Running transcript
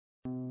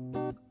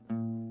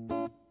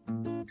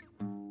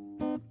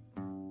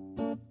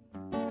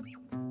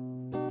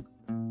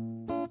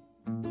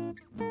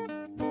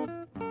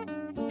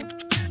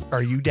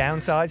Are you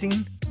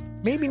downsizing?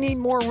 Maybe need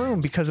more room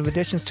because of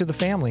additions to the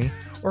family,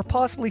 or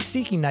possibly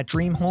seeking that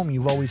dream home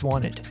you've always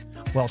wanted?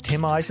 Well,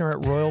 Tim Eisner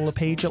at Royal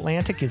LePage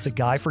Atlantic is the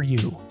guy for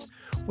you.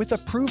 With a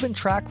proven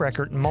track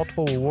record and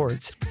multiple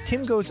awards,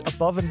 Tim goes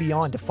above and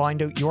beyond to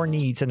find out your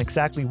needs and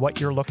exactly what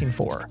you're looking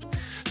for.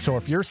 So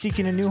if you're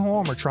seeking a new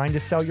home or trying to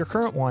sell your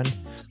current one,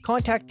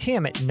 contact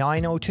Tim at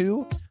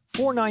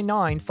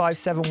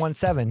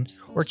 902-499-5717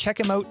 or check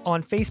him out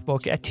on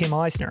Facebook at Tim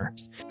Eisner.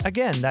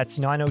 Again, that's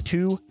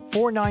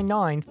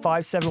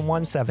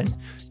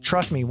 902-499-5717.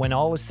 Trust me, when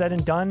all is said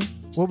and done,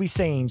 we'll be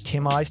saying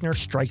Tim Eisner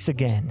strikes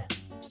again.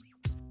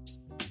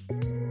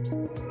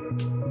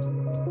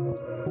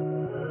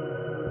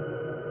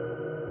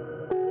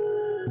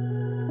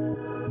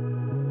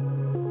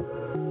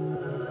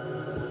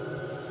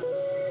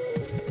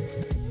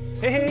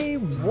 Hey,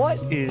 what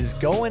is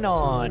going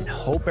on?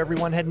 Hope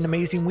everyone had an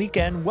amazing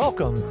weekend.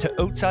 Welcome to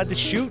Outside the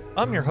Chute.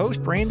 I'm your host,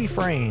 Randy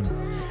Frame.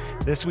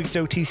 This week's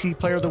OTC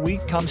Player of the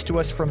Week comes to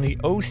us from the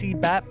OC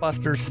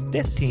Batbusters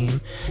 5th team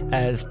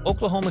as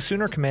Oklahoma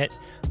Sooner commit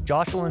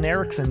Jocelyn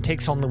Erickson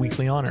takes home the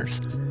weekly honors.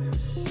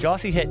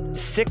 Jossie hit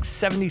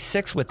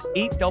 .676 with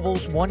 8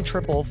 doubles, 1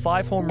 triple,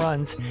 5 home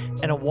runs,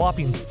 and a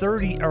whopping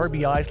 30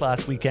 RBIs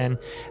last weekend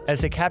as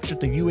they captured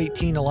the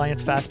U18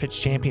 Alliance Fast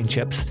Pitch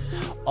Championships.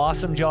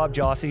 Awesome job,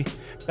 Jossie.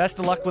 Best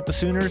of luck with the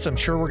Sooners. I'm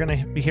sure we're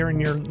going to be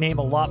hearing your name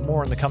a lot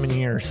more in the coming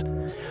years.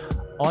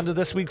 On to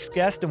this week's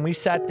guest, and we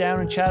sat down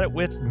and chatted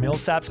with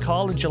Millsaps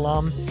College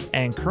alum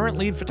and current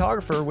lead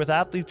photographer with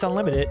Athletes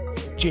Unlimited,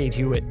 Jade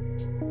Hewitt.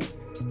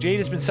 Jade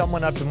has been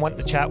someone I've been wanting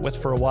to chat with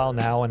for a while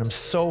now, and I'm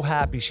so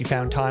happy she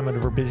found time out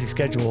of her busy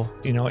schedule,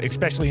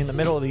 especially in the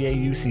middle of the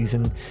AU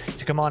season,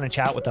 to come on and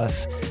chat with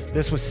us.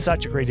 This was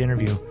such a great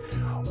interview.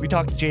 We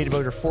talked to Jade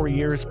about her 4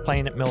 years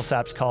playing at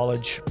Millsaps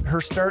College,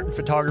 her start in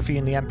photography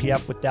in the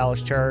MPF with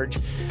Dallas Charge,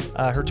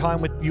 her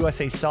time with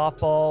USA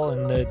Softball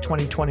and the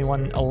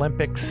 2021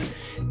 Olympics,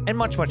 and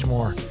much, much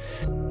more.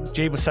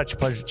 Jade was such a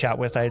pleasure to chat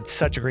with. I had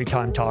such a great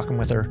time talking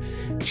with her.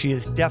 She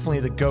is definitely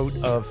the GOAT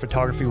of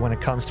photography when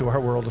it comes to our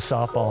world of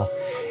softball.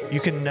 You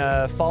can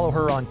follow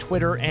her on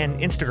Twitter and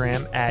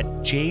Instagram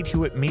at Jade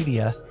Hewitt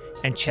Media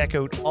and check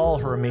out all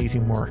her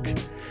amazing work.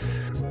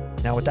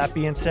 Now, with that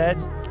being said,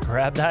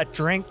 grab that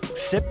drink,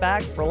 sit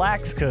back,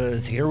 relax,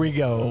 because here we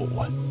go.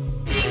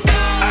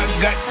 I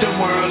got the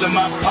world in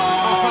my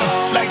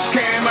palm, lights,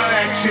 camera,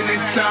 action,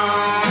 it's on.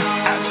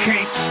 I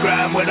can't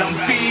describe what I'm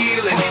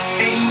feeling,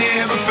 ain't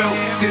never felt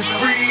this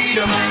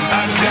freedom.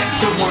 I got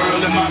the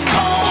world in my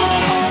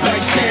palm,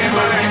 lights,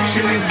 camera,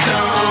 action, it's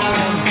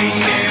on. Ain't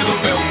never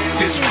felt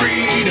this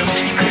freedom.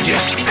 Could you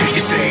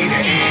say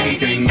that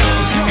anything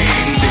goes,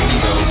 anything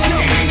goes,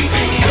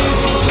 anything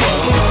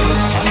goes,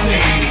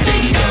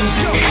 anything goes,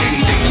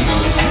 anything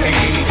goes,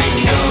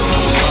 anything goes.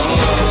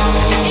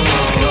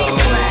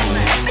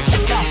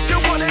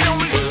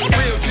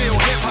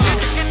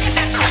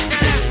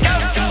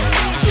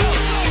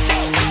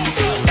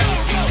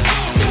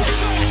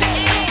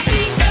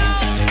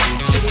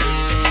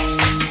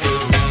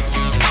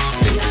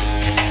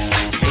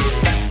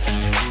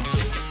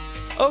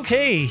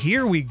 Okay,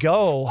 here we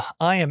go.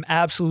 I am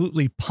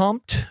absolutely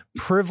pumped,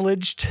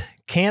 privileged.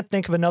 Can't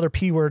think of another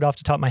P word off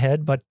the top of my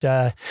head, but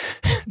to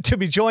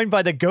be joined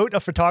by the GOAT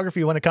of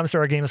photography when it comes to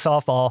our game of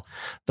softball,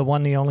 the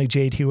one, the only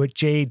Jade Hewitt.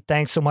 Jade,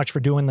 thanks so much for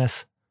doing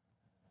this.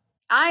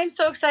 I'm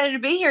so excited to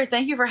be here.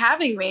 Thank you for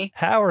having me.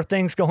 How are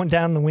things going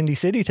down in the Windy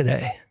City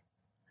today?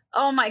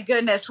 Oh my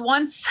goodness.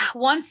 Once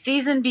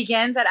season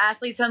begins at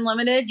Athletes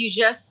Unlimited, you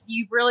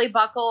really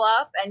buckle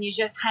up and you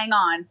just hang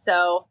on.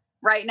 So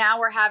right now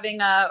we're having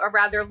a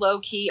rather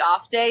low-key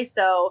off day,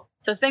 so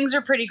things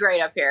are pretty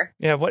great up here.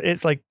 Yeah, what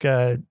it's like,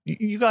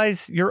 you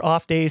guys, your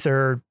off days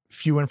are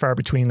few and far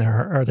between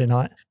there, are they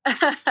not?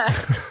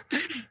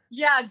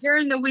 Yeah,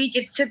 during the week,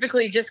 it's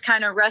typically just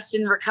kind of rest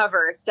and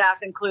recover,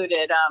 staff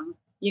included.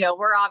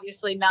 We're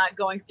obviously not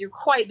going through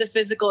quite the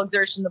physical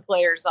exertion the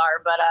players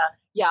are, but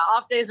yeah,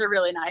 off days are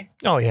really nice.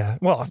 Oh, yeah.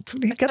 Well,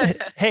 you gotta,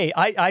 hey,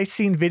 I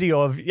seen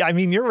video of,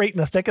 you're right in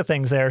the thick of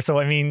things there. So,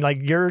 like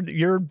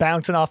you're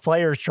bouncing off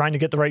players trying to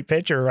get the right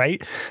pitcher,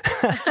 right?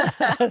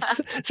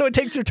 So it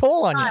takes their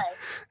toll on you.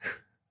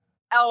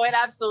 Oh, it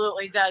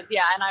absolutely does.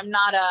 Yeah. And I'm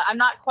not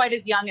quite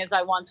as young as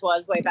I once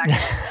was way back then.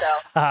 So,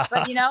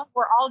 but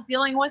we're all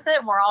dealing with it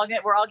and we're all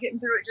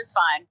getting through it just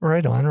fine.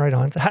 Right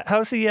on. So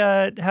how's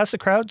the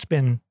crowds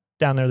been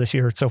down there this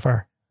year so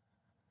far?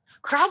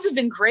 Crowds have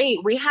been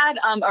great. We had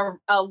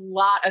a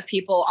lot of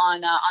people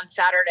on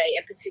Saturday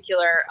in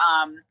particular.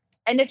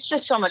 And it's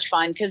just so much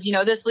fun because,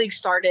 this league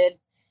started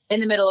in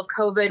the middle of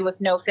COVID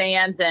with no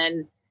fans.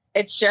 And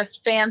it's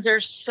just, fans are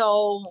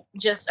so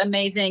just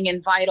amazing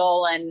and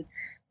vital and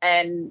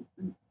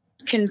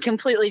can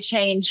completely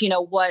change,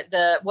 what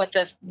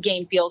the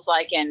game feels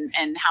like and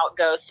how it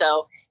goes.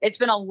 So it's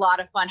been a lot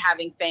of fun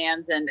having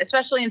fans. And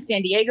especially in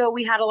San Diego,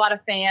 we had a lot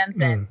of fans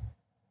and,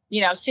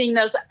 seeing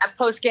those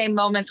post-game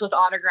moments with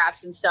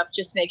autographs and stuff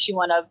just makes you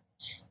want to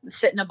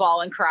sit in a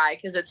ball and cry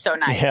because it's so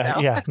nice.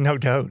 Yeah, no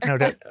doubt.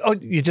 Oh,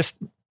 you just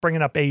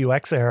bringing up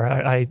AUX there.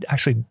 I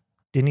actually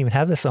didn't even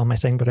have this on my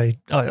thing, but I'm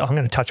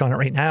going to touch on it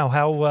right now.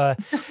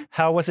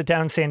 How was it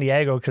down in San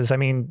Diego? Because I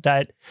mean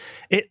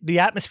the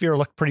atmosphere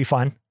looked pretty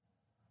fun.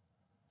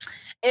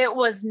 It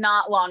was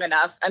not long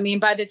enough. I mean,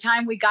 by the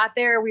time we got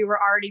there, we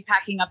were already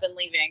packing up and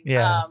leaving.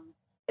 Yeah.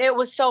 It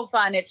was so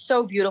fun. It's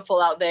so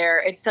beautiful out there.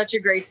 It's such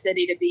a great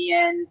city to be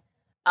in.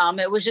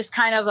 It was just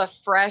kind of a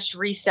fresh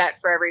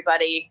reset for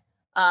everybody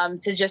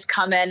to just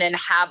come in and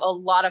have a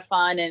lot of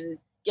fun and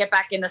get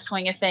back in the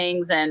swing of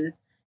things. And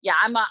yeah,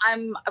 I'm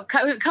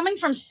coming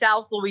from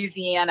South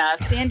Louisiana.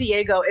 San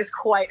Diego is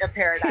quite a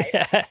paradise.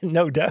 Yeah,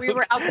 no doubt. We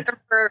were out there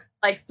for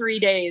like 3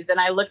 days, and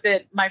I looked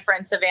at my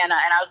friend Savannah,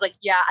 and I was like,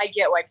 "Yeah, I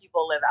get why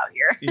people live out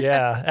here."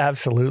 Yeah,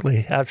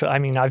 absolutely. I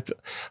mean, I've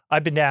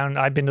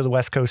been to the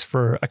West Coast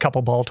for a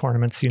couple ball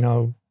tournaments,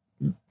 a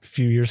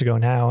few years ago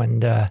now,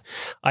 and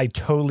I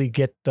totally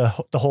get the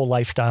whole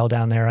lifestyle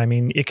down there. I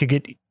mean, it could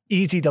get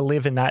easy to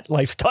live in that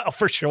lifestyle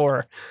for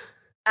sure.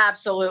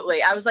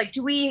 Absolutely. I was like,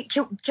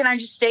 can I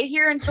just stay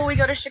here until we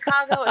go to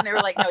Chicago? And they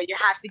were like, no, you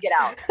have to get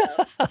out. So,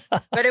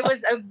 but it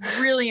was a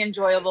really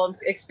enjoyable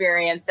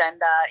experience.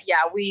 And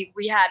we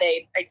had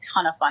a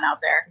ton of fun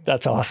out there.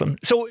 That's awesome.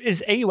 So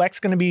is AUX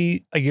going to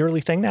be a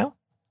yearly thing now?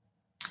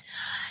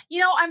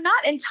 I'm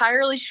not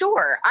entirely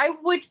sure. I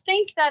would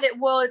think that it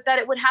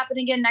would happen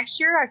again next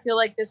year. I feel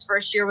like this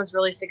first year was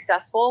really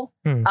successful.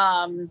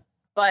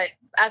 But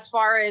as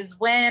far as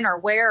when or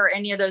where or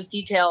any of those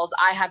details,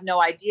 I have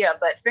no idea,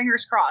 but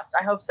fingers crossed.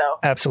 I hope so.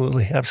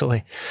 Absolutely.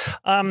 Absolutely.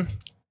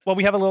 Well,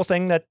 we have a little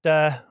thing that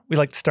we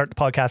like to start the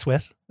podcast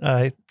with.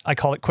 I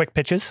call it quick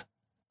pitches.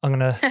 I'm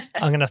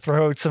going to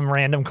throw out some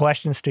random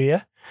questions to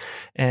you,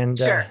 and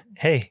sure.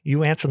 Hey,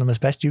 you answer them as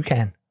best you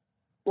can.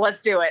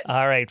 Let's do it.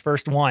 All right.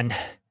 First one.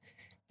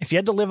 If you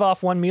had to live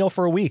off one meal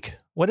for a week,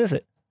 what is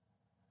it?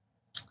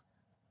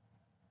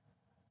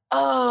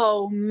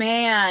 Oh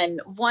man,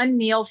 one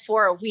meal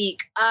for a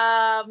week.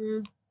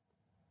 Acai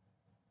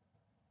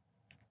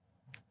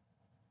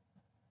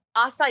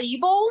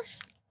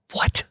bowls?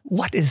 What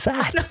is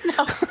that? I don't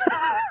know.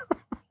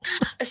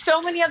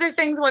 So many other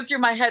things went through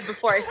my head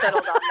before I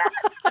settled on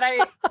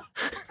that.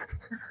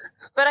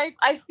 But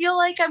I feel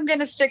like I'm going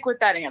to stick with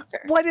that answer.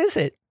 What is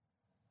it?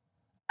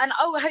 And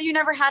have you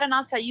never had an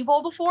acai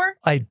bowl before?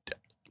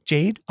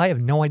 Jade, I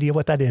have no idea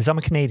what that is. I'm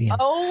a Canadian.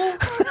 Oh,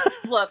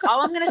 look,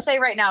 all I'm going to say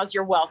right now is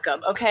you're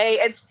welcome. Okay.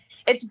 It's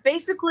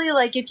basically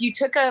like if you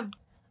took a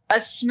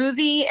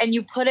smoothie and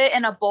you put it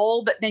in a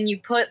bowl, but then you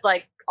put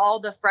like all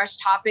the fresh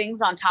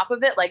toppings on top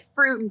of it, like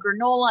fruit and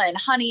granola and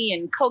honey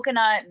and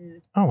coconut.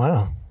 And oh,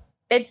 wow.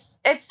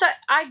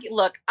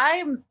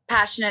 I'm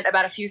passionate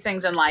about a few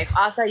things in life.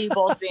 Acai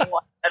bowls being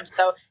one of them.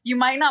 So you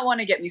might not want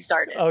to get me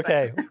started.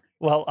 Okay.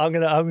 Well, I'm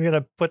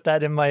gonna put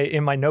that in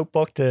my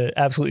notebook to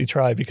absolutely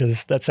try,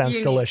 because that sounds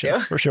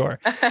delicious for sure.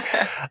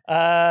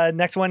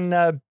 Next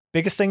one,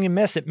 biggest thing you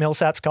miss at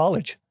Millsaps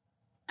College?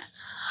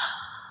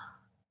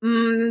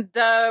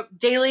 The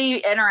daily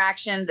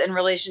interactions and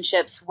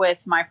relationships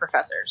with my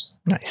professors.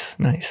 Nice.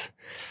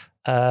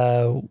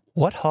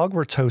 What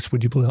Hogwarts house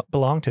would you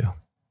belong to?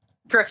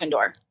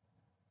 Gryffindor.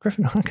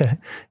 Okay.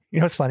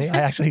 It's funny.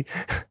 I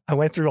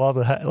went through all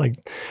the,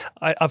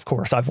 of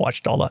course I've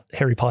watched all the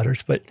Harry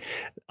Potters, but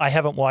I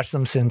haven't watched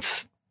them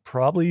since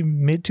probably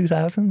mid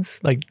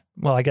 2000s.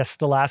 I guess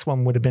the last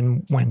one would have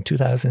been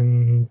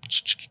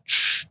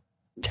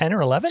 2010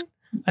 or 11,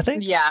 I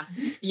think.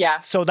 Yeah.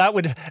 So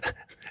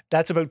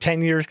that's about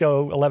 10 years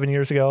ago, 11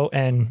 years ago.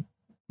 And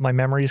my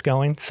memory's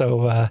going.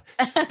 So,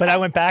 but I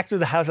went back to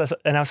the house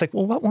and I was like,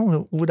 well, what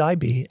one would I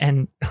be?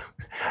 And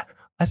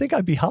I think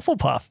I'd be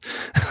Hufflepuff.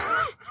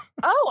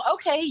 Oh,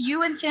 okay.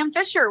 You and Sam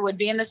Fisher would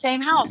be in the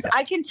same house.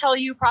 I can tell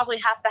you probably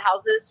half the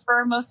houses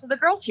for most of the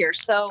girls here.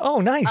 So, oh,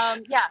 nice.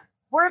 Yeah,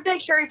 we're a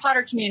big Harry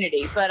Potter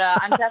community, but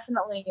I'm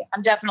definitely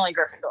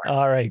Gryffindor.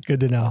 All right, good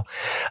to know.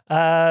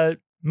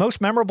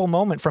 Most memorable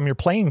moment from your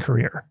playing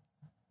career?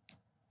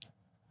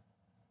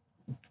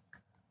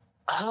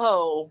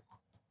 Oh,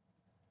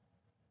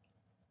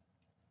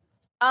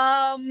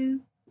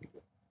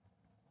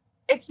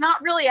 it's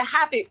not really a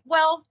happy.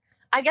 Well,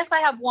 I guess I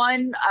have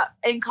one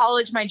in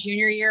college. My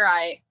junior year,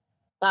 I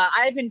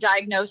had been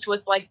diagnosed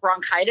with like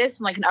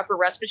bronchitis and like an upper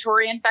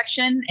respiratory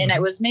infection, and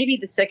it was maybe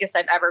the sickest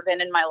I've ever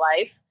been in my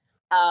life.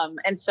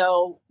 And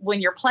so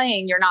when you're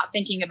playing, you're not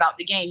thinking about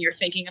the game; you're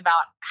thinking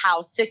about how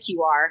sick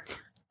you are.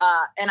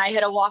 And I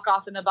hit a walk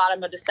off in the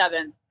bottom of the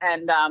seventh,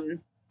 and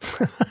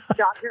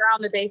jogged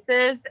around the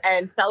bases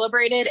and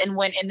celebrated, and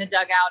went in the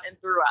dugout and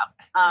threw up.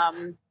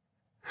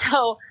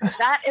 So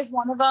that is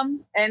one of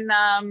them,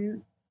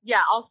 and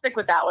yeah, I'll stick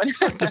with that one.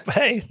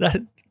 Hey,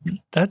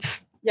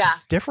 that's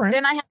different.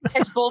 Then I had to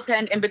catch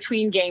bullpen in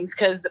between games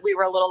because we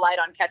were a little light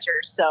on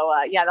catchers. So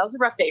that was a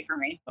rough day for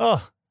me.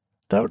 Oh,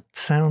 that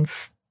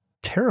sounds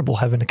terrible,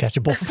 having to catch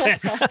a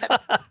bullpen.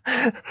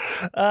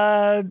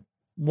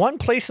 One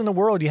place in the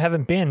world you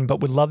haven't been but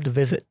would love to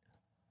visit?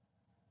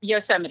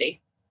 Yosemite.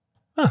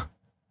 Huh.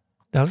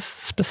 That was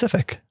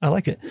specific. I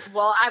like it.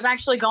 Well, I'm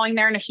actually going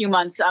there in a few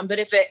months. But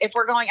if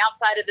we're going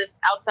outside of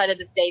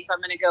the States, I'm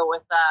going to go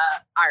with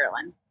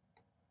Ireland.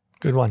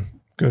 Good one.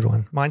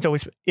 Mine's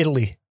always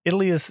Italy.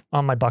 Italy is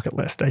on my bucket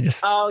list.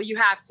 Oh, you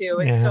have to.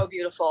 It's so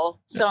beautiful.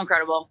 So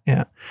incredible.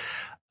 Yeah.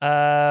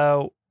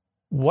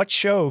 What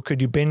show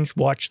could you binge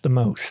watch the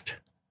most?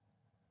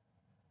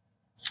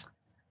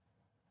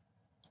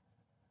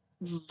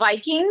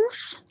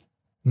 Vikings.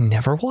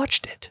 Never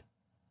watched it.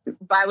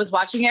 I was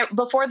watching it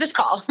before this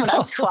call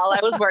while I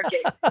was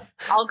working.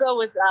 I'll go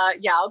with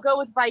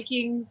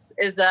Vikings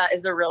is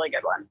a really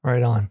good one.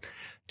 Right on.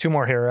 Two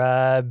more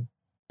here.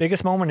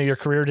 Biggest moment of your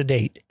career to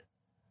date?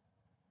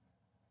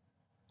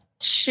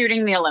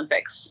 Shooting the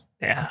Olympics.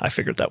 Yeah, I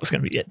figured that was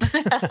going to be it.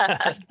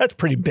 That's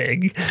pretty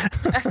big.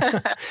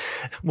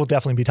 We'll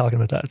definitely be talking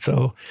about that.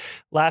 So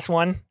last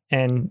one,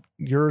 and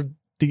you're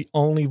the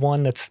only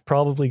one that's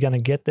probably going to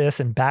get this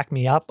and back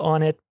me up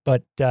on it.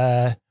 But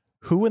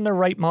who in their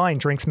right mind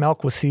drinks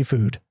milk with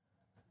seafood?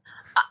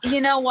 You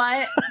know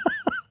what?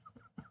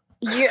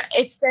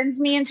 It sends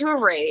me into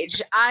a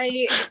rage.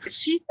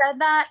 She said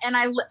that, and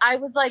I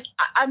was like,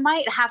 I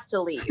might have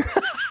to leave.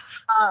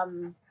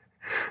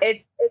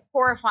 It's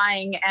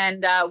horrifying,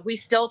 and we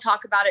still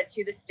talk about it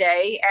to this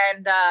day,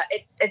 and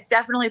it's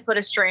definitely put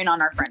a strain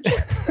on our friendship.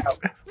 So.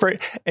 For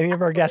any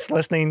of our guests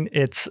listening,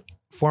 it's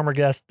former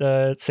guest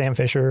Sam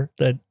Fisher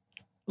that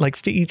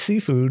likes to eat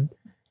seafood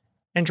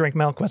and drink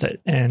milk with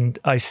it, and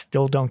I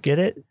still don't get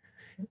it.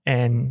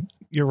 And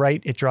you're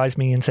right, it drives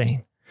me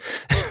insane.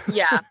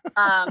 Yeah,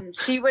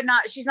 she's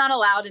not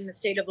allowed in the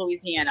state of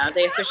Louisiana.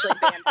 They officially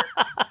banned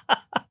her.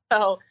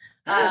 So,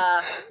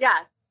 yeah.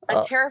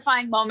 A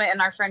terrifying moment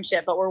in our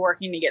friendship, but we're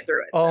working to get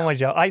through it. Oh my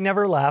God. I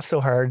never laughed so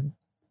hard.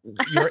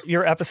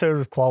 Your episode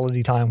was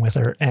quality time with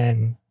her.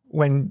 And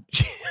when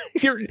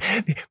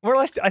more or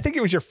less, I think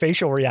it was your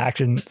facial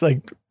reaction,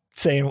 like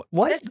saying,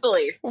 what?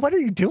 Disbelief. What are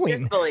you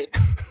doing? Disbelief.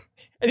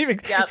 And even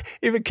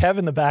Kev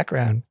in the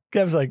background,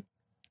 Kev's like,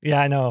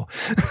 yeah, I know.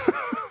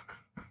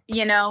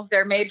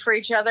 They're made for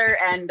each other,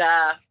 and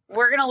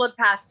we're going to look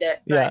past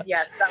it. But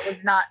yes, that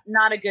was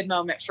not a good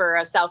moment for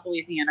a South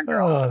Louisiana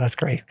girl. Oh, that's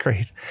great.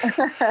 Great.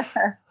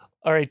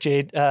 All right,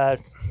 Jade,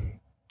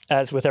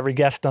 as with every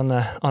guest on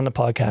the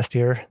podcast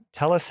here,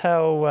 tell us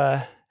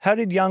how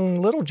did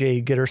young little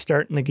Jade get her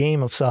start in the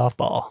game of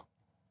softball?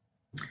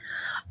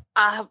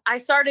 I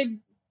started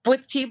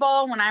with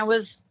T-ball when I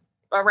was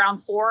around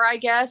 4, I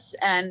guess.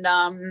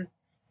 And,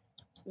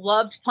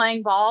 loved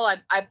playing ball.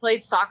 I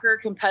played soccer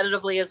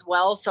competitively as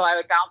well. So I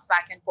would bounce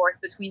back and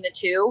forth between the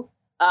two.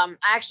 I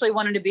actually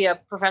wanted to be a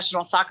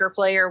professional soccer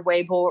player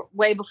way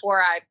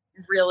before I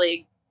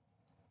really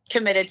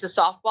committed to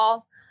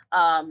softball.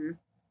 And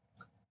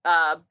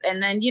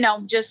then,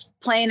 just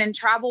playing in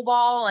travel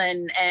ball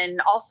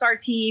and all-star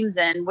teams,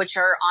 and which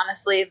are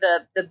honestly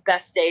the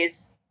best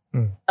days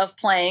of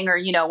playing, or,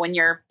 when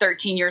you're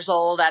 13 years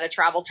old at a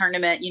travel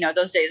tournament,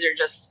 those days are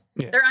just,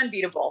 they're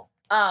unbeatable.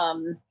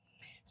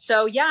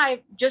 So yeah,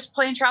 I just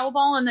playing travel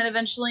ball, and then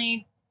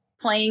eventually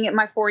playing at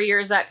my 4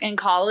 years in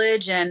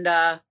college. And,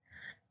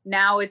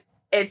 now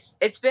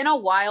it's been a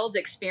wild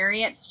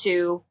experience.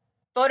 To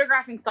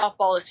photographing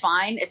softball is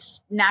fine. It's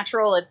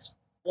natural. It's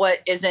what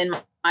is in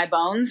my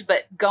bones,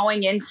 but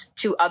going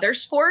into other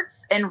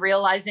sports and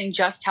realizing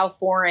just how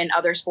foreign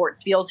other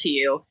sports feel to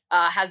you,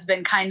 has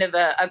been kind of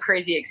a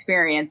crazy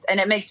experience.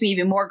 And it makes me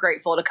even more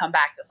grateful to come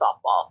back to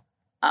softball.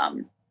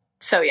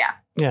 So yeah.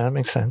 Yeah, that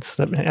makes sense.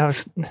 I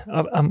was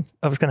going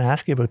to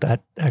ask you about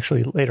that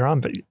actually later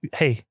on, but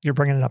hey, you're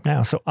bringing it up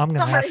now, so I'm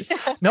going to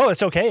ask. No,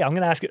 it's okay. I'm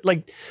going to ask it.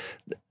 Like,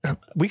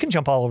 we can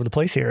jump all over the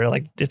place here.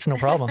 Like, it's no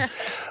problem.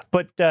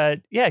 But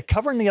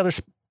covering the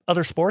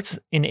other sports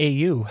in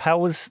AU,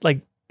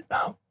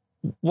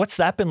 what's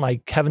that been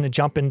like, having to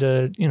jump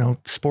into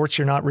sports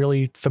you're not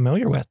really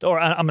familiar with, or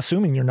I'm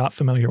assuming you're not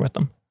familiar with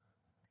them.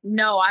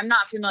 No, I'm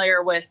not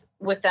familiar with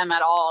them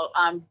at all.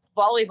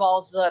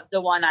 Volleyball's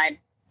the one I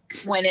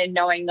went in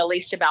knowing the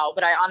least about,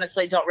 but I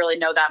honestly don't really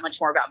know that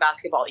much more about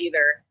basketball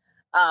either.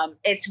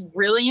 It's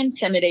really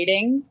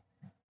intimidating,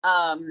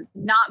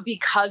 not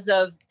because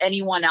of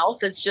anyone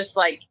else. It's just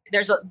like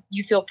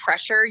you feel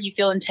pressure, you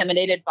feel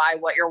intimidated by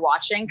what you're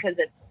watching because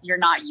you're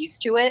not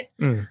used to it.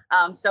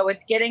 So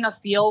it's getting a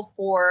feel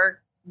for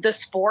the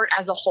sport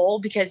as a whole,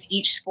 because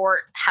each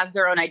sport has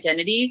their own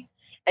identity,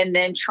 and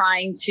then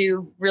trying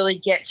to really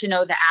get to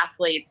know the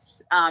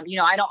athletes. I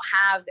don't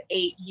have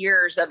 8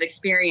 years of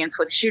experience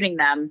with shooting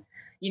them.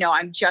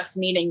 I'm just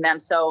meeting them.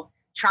 So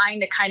trying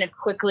to kind of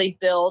quickly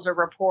build a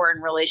rapport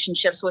and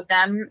relationships with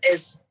them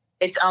is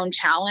its own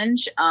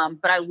challenge.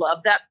 But I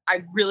love that.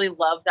 I really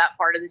love that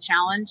part of the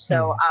challenge.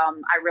 So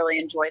I really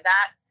enjoy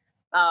that.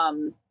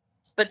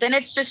 But then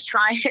it's just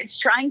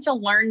trying to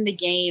learn the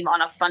game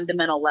on a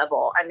fundamental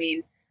level. I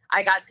mean,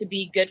 I got to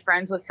be good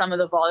friends with some of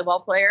the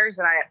volleyball players,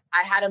 and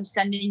I had them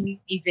sending me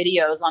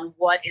videos on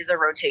what is a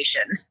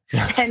rotation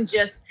and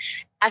just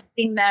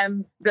asking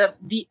them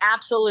the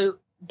absolute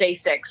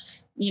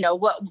basics,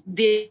 what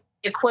the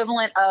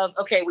equivalent of,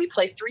 okay, we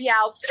play 3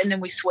 outs and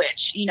then we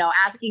switch,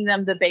 asking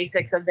them the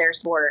basics of their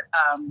sport.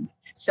 I'm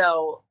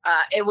still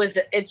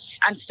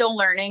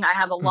learning. I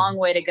have a long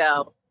way to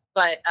go,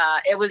 But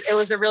it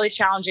was a really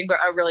challenging, but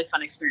a really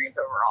fun experience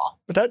overall.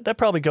 But that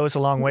probably goes a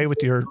long way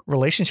with your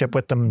relationship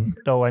with them,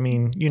 though. I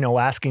mean,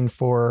 asking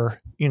for,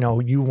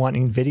 you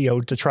wanting video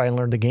to try and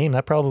learn the game,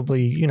 that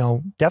probably,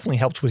 definitely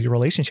helps with your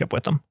relationship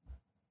with them.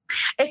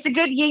 It's a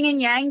good yin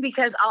and yang,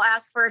 because I'll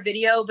ask for a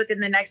video, but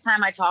then the next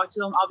time I talk to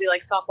them, I'll be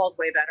like, softball's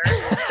way better.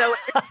 So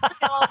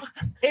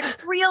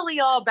it really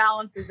all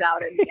balances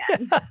out in the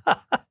end.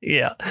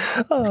 Yeah.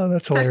 Oh,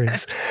 that's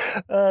hilarious.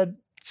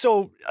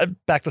 So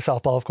back to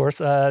softball, of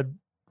course.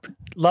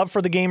 Love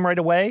for the game right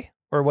away,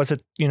 or was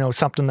it,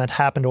 something that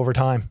happened over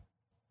time?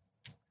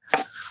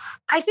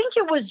 I think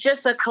it was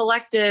just a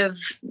collective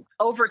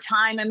over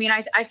time. I mean,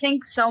 I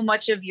think so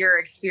much of your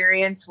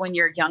experience when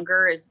you're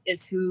younger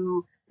is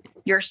who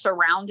you're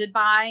surrounded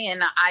by.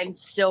 And I'm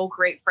still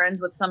great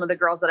friends with some of the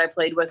girls that I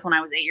played with when I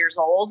was 8 years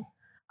old.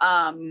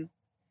 And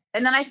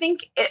then I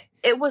think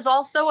it was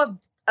also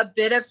a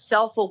bit of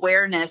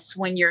self-awareness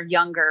when you're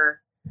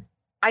younger.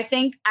 I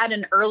think at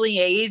an early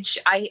age,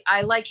 I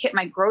hit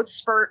my growth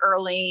spurt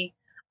early.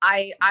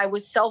 I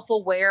was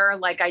self-aware.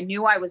 Like, I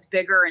knew I was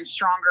bigger and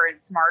stronger and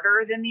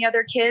smarter than the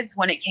other kids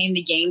when it came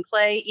to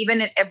gameplay,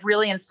 even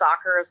really in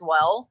soccer as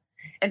well.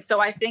 And so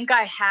I think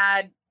I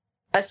had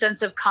a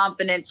sense of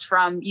confidence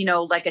from,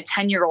 like a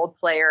 10-year-old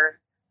player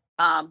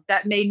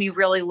that made me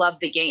really love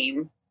the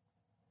game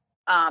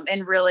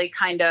and really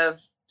kind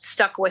of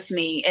stuck with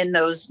me in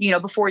those,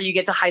 before you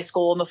get to high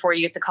school and before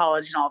you get to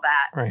college and all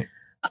that. Right.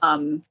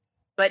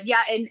 But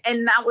yeah,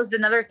 and that was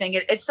another thing.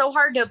 It's so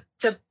hard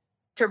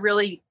to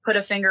really put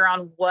a finger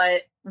on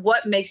what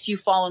makes you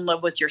fall in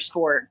love with your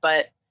sport,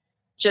 but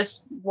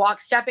just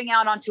stepping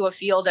out onto a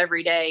field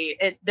every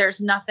day. There's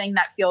no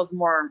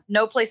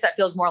place that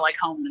feels more like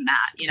home than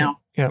that,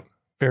 Yeah,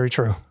 very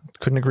true.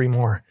 Couldn't agree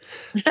more.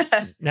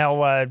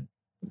 Now,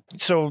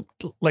 so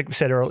like we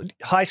said earlier,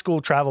 high school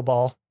travel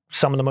ball,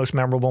 some of the most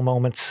memorable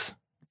moments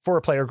for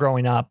a player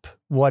growing up.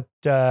 What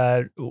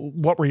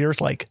were yours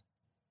like?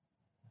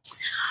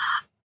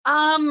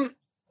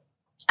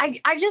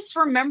 I just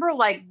remember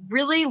like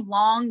really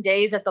long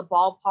days at the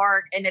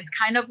ballpark, and it's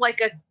kind of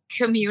like a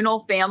communal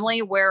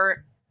family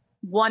where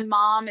one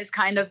mom is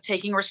kind of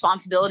taking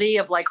responsibility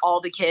of like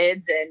all the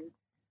kids.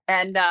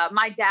 And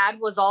my dad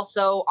was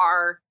also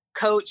our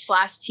coach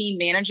 / team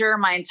manager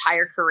my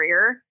entire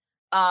career.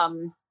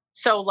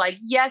 So like,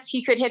 yes,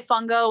 he could hit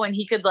fungo and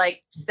he could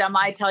like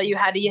semi tell you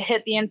how to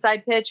hit the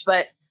inside pitch,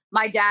 but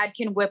my dad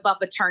can whip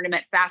up a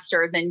tournament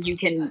faster than you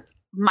can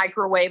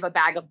microwave a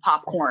bag of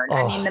popcorn. Oh.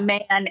 I mean, the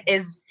man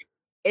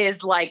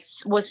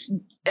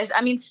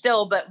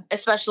still, but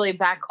especially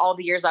back all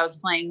the years I was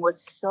playing,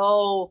 was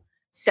so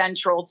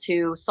central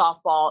to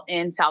softball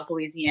in South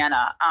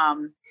Louisiana.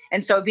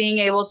 And so being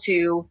able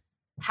to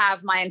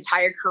have my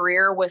entire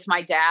career with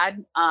my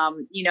dad,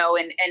 and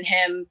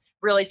him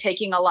really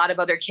taking a lot of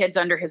other kids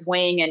under his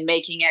wing and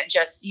making it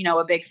just,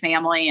 a big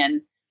family.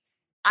 And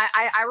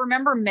I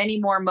remember many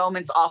more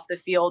moments off the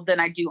field than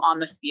I do on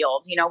the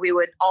field. We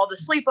would all the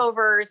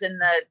sleepovers and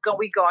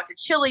we go out to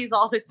Chili's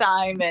all the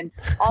time and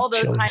all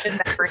those kind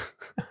of memories.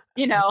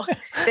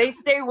 They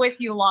stay with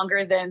you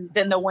longer than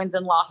the wins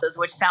and losses,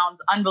 which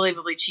sounds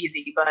unbelievably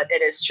cheesy, but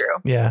it is true.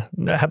 Yeah,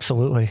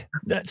 absolutely.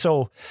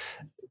 So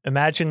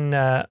imagine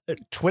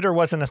Twitter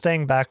wasn't a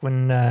thing back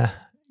when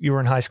you were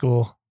in high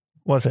school,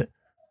 was it?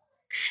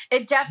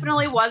 It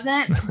definitely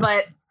wasn't,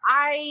 but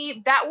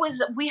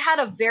we had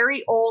a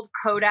very old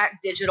Kodak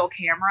digital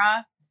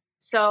camera.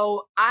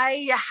 So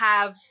I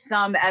have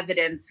some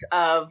evidence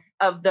of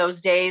those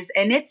days,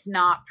 and it's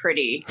not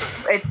pretty.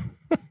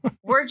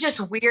 We're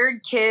just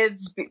weird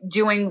kids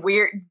doing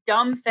weird,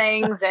 dumb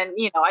things. And,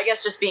 I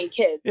guess just being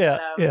kids.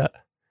 Yeah.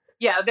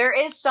 Yeah, there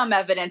is some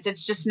evidence.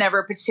 It's just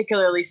never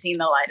particularly seen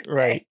the light of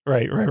day.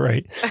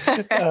 Right.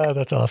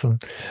 That's awesome.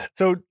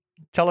 So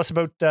tell us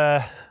about,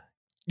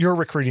 your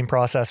recruiting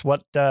process.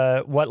 What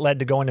led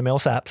to going to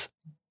Millsaps?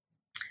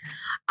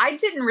 I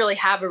didn't really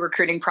have a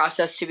recruiting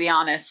process, to be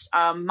honest.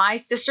 My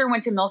sister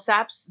went to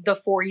Millsaps the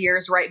 4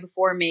 years right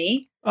before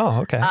me.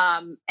 Oh, okay.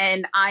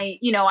 And I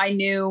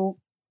knew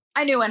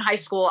in high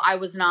school I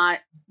was not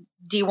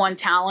D1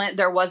 talent.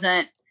 There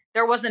wasn't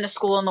a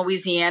school in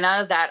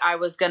Louisiana that I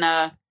was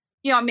gonna,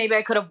 maybe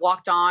I could have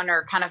walked on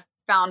or kind of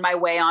found my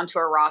way onto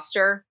a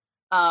roster.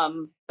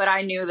 But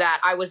I knew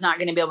that I was not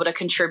going to be able to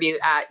contribute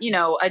at,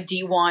 a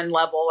D1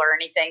 level or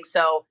anything.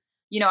 So,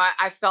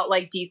 I felt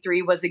like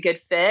D3 was a good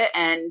fit,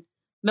 and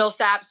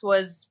Millsaps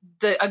was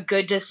a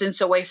good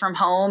distance away from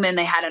home, and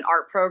they had an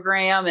art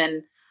program,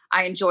 and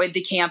I enjoyed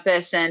the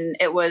campus, and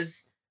it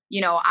was,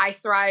 I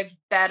thrive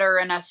better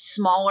in a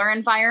smaller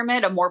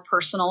environment, a more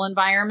personal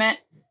environment.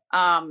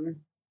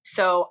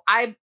 So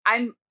I'm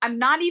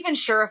not even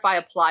sure if I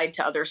applied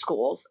to other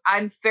schools.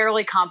 I'm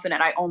fairly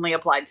confident I only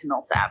applied to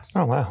Millsaps.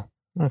 Oh, wow.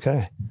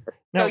 Okay.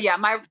 Now, so yeah,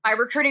 my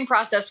recruiting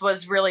process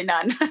was really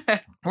none.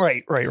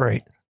 Right.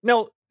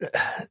 No,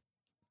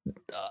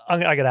 I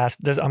got to ask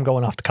this. I'm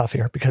going off the cuff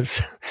here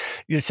because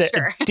you said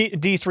sure.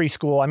 D3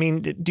 school. I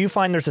mean, do you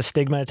find there's a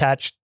stigma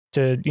attached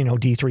to,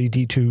 D3,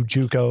 D2,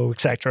 JUCO, et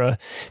cetera?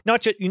 Not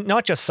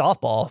just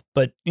softball,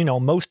 but,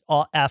 most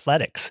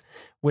athletics.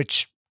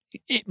 which,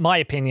 in my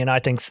opinion, I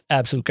think's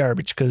absolute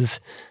garbage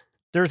because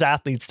there's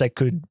athletes that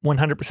could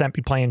 100%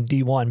 be playing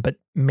D1, but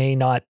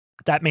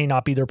that may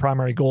not be their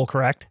primary goal,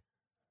 correct?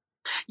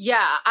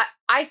 Yeah,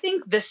 I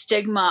think the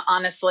stigma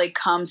honestly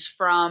comes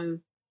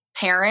from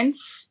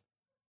parents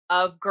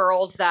of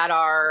girls that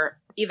are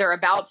either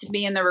about to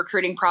be in the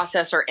recruiting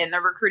process or in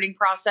the recruiting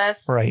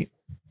process. Right.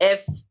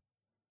 If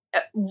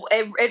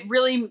it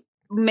really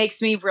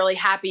makes me really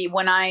happy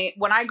when I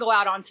go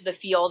out onto the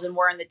field and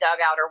we're in the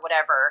dugout or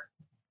whatever,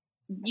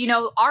 you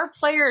know, our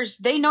players,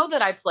 they know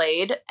that I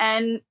played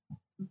and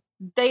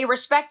they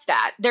respect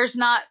that. There's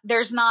not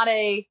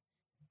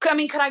I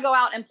mean, could I go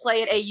out and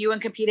play at AU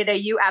and compete at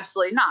AU?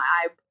 Absolutely not.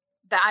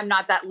 I'm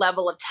not that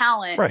level of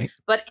talent, right.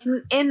 But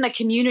in the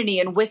community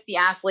and with the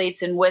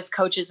athletes and with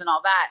coaches and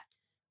all that,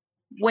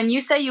 when you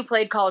say you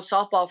played college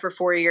softball for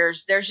 4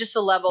 years, there's just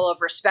a level of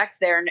respect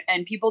there,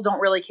 and people don't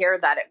really care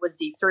that it was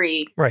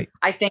D3. Right.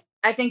 I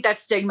think that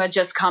stigma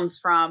just comes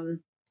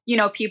from, you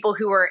know, people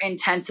who are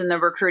intense in the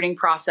recruiting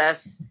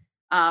process,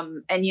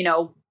 and, you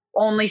know,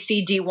 only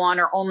see D1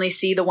 or only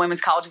see the Women's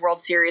College World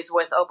Series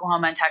with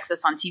Oklahoma and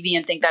Texas on TV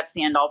and think that's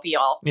the end all be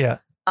all. Yeah.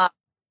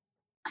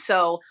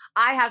 So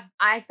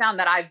I found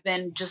that I've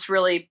been just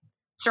really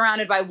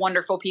surrounded by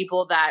wonderful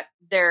people that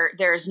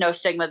there's no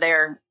stigma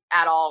there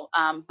at all.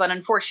 But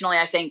unfortunately,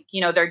 I think, you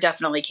know, there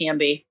definitely can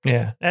be.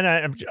 Yeah.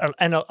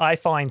 And I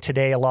find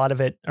today a lot of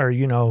it are,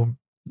 you know,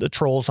 the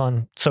trolls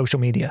on social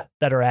media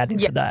that are adding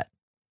to that.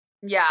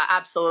 Yeah,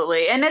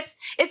 absolutely. And it's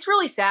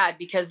really sad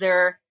because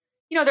there's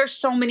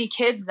so many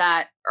kids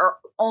that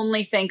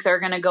only think they're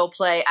going to go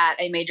play at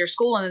a major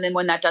school. And then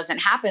when that doesn't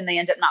happen, they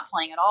end up not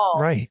playing at all.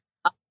 Right.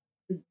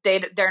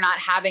 They're not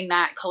having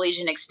that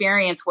collegiate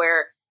experience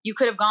where you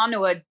could have gone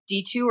to a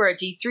D2 or a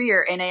D3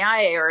 or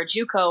NAIA or a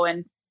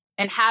JUCO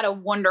and had a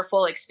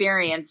wonderful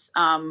experience.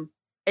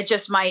 It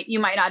just you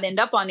might not end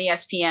up on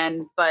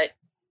ESPN, but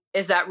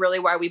is that really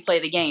why we play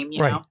the game?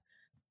 You know,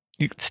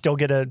 you could still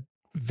get a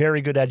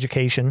very good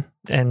education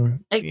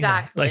and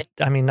exactly. You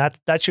know, I mean,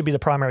 that should be the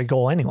primary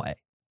goal anyway.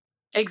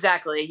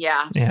 Exactly.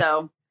 Yeah.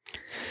 So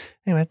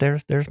anyway,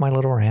 there's my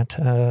little rant.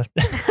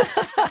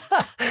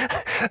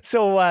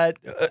 So,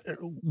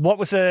 what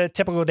was a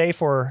typical day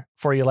for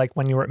you, like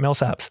when you were at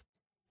Millsaps?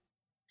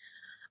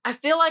 I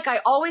feel like I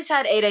always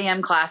had 8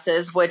 a.m.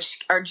 classes, which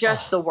are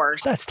just the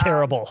worst. That's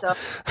terrible.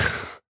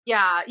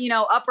 Yeah, you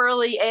know, up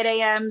early, 8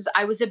 a.m.s.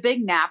 I was a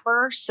big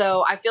napper,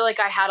 so I feel like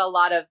I had a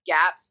lot of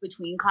gaps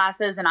between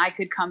classes, and I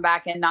could come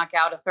back and knock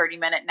out a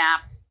 30-minute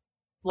nap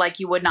like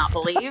you would not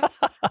believe.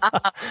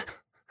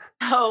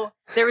 So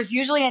there was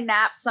usually a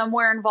nap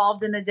somewhere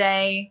involved in the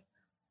day,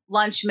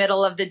 lunch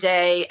middle of the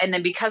day. And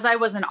then because I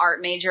was an art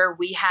major,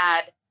 we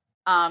had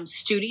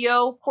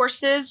studio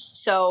courses.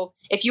 So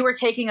if you were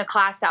taking a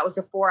class that was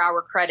a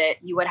 4-hour credit,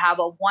 you would have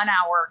a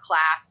 1-hour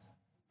class,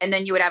 and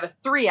then you would have a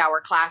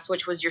 3-hour class,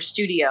 which was your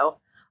studio.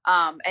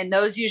 And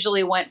those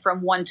usually went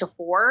from 1 to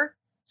 4.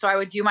 So I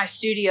would do my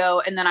studio,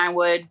 and then I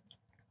would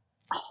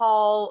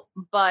haul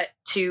butt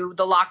to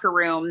the locker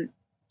room,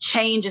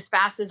 change as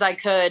fast as I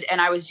could. And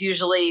I was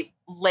usually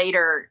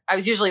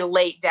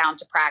late down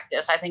to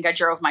practice. I think I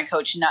drove my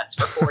coach nuts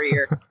for 4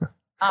 years.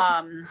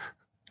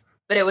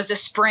 But it was a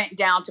sprint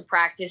down to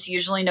practice,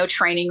 usually no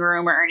training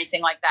room or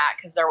anything like that,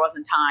 because there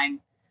wasn't time.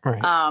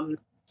 Right.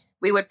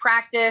 We would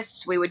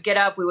practice, we would get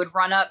up, we would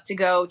run up to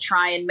go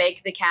try and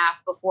make the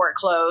calf before it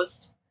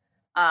closed.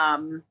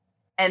 And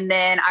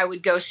then I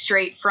would go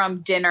straight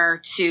from dinner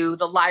to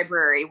the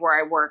library, where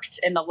I worked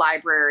in the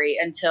library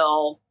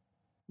until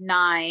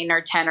 9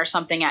 or 10 or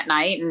something at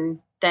night. And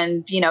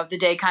then, you know, the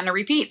day kind of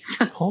repeats.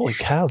 Holy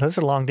cow, those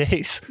are long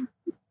days.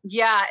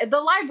 Yeah,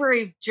 the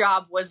library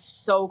job was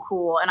so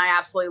cool, and I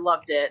absolutely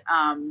loved it.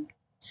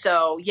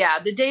 So yeah,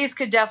 the days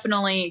could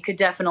definitely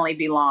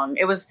be long.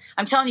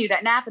 I'm telling you,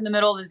 that nap in the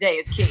middle of the day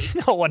is key.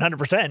 Oh,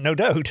 100%, no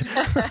doubt.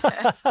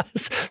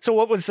 So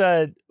what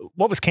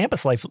was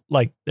campus life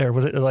like there?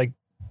 Was it like,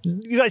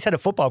 you guys had a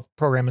football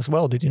program as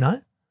well, did you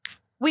not?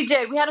 We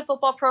did. We had a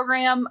football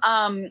program.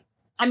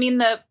 I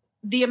mean,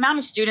 the amount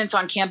of students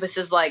on campus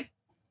is like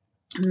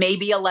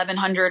maybe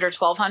 1,100 or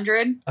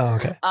 1,200. Oh,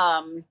 okay.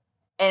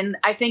 And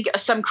I think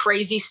some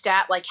crazy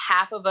stat, like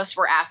half of us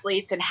were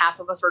athletes and half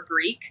of us were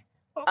Greek.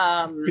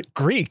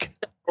 Greek?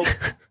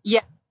 So,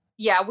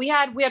 yeah. We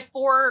had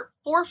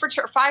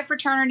 5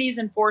 fraternities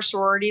and 4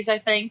 sororities, I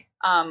think.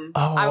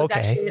 I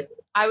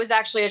was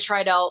actually a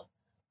Tri-Delt,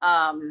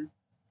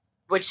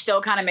 which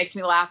still kind of makes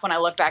me laugh when I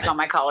look back on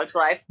my college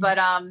life. But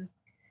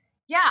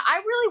yeah,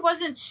 I really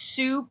wasn't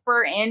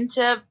super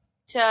into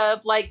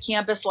like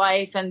campus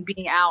life and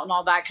being out and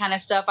all that kind of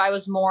stuff. I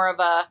was more of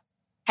a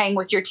hang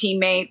with your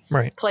teammates,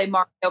 right, play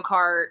Mario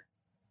Kart,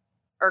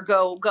 or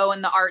go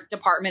in the art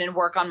department and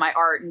work on my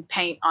art and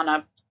paint on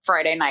a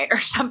Friday night or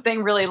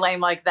something really lame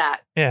like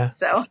that. Yeah.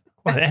 So,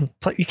 well, and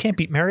you can't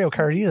beat Mario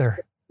Kart either.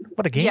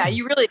 What a game. Yeah,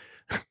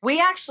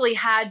 we actually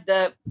had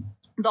the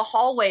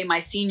hallway my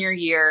senior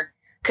year,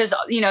 because,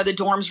 you know, the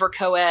dorms were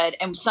co-ed,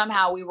 and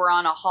somehow we were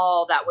on a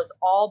hall that was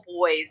all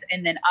boys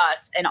and then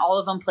us, and all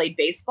of them played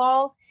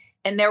baseball.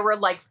 and there were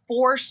like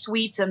 4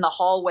 suites in the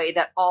hallway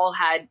that all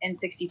had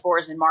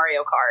N64s and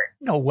Mario Kart.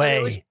 No way.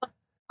 So it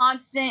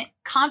was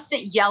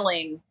constant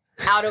yelling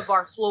out of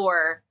our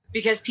floor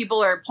because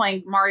people are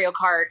playing Mario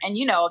Kart. And,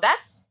 you know,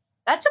 that's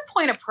a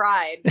point of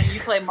pride when you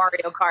play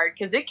Mario Kart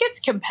because it gets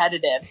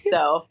competitive.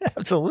 So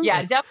absolutely.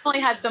 Yeah,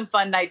 definitely had some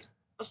fun nights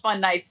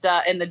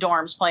in the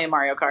dorms playing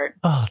Mario Kart.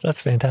 Oh,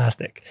 that's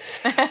fantastic.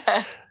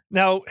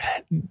 Now,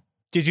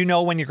 did you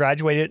know when you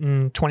graduated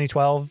in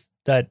 2012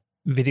 that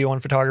video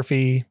and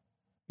photography,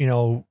 you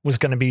know, was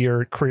going to be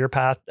your career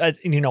path,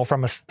 you know,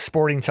 from a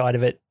sporting side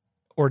of it,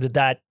 or did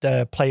that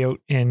play out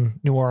in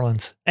New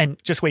Orleans?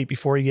 And just wait,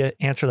 before you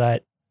answer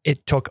that,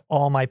 it took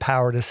all my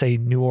power to say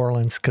New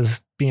Orleans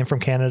because being from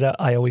Canada,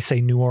 I always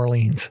say New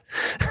Orleans.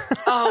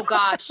 Oh,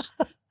 gosh.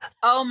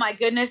 Oh, my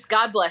goodness.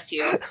 God bless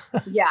you.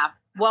 Yeah.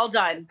 Well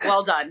done.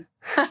 Well done.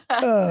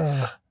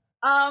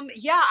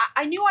 Yeah,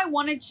 I knew I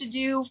wanted to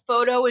do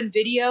photo and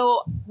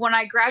video. When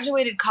I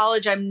graduated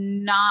college,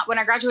 when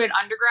I graduated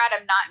undergrad,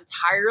 I'm not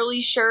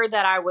entirely sure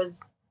that I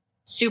was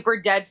super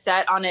dead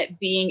set on it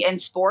being in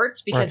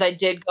sports because I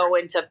did go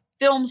into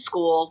film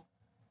school.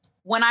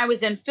 When I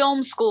was in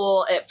film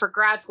school for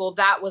grad school,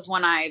 that was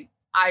when I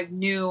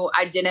knew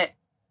I didn't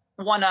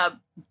want to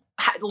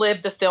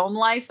live the film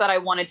life, that I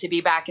wanted to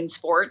be back in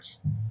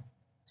sports.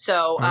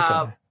 So,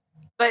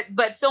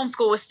 but film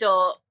school was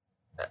still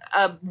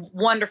a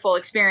wonderful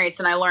experience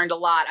and I learned a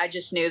lot. I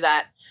just knew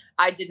that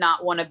I did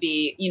not want to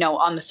be, you know,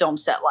 on the film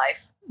set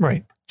life.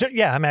 Right.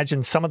 Yeah. I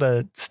imagine some of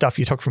the stuff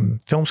you took from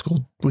film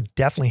school would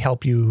definitely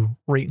help you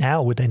right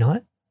now. Would they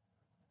not?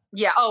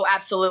 Yeah. Oh,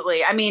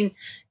 absolutely. I mean,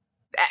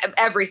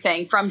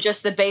 everything from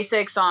just the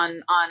basics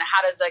on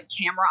how does a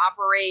camera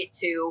operate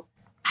to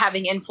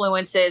having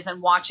influences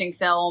and watching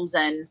films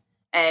and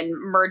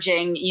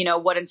merging, you know,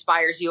 what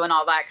inspires you and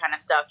all that kind of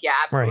stuff. Yeah,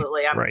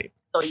 absolutely. I'm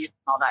still using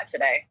all that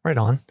today. Right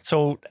on.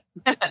 So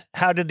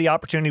how did the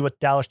opportunity with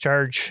Dallas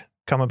Charge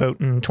come about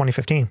in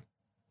 2015?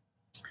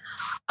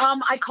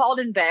 I called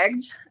and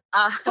begged.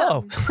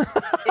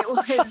 It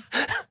was,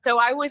 so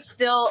I was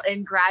still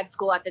in grad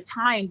school at the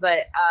time,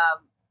 but,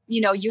 you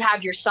know, you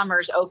have your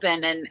summers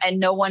open and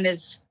no one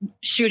is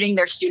shooting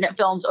their student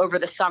films over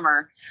the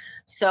summer.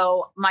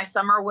 So my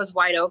summer was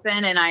wide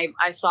open and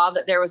I saw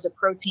that there was a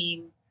pro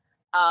team.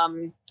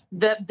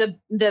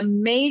 The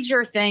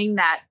major thing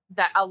that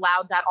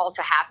allowed that all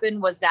to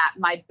happen was that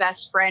my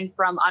best friend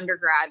from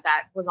undergrad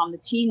that was on the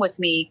team with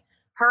me,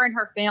 her and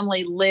her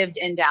family lived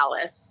in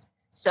Dallas.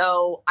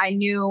 So I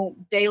knew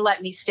they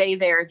let me stay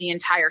there the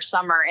entire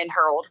summer in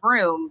her old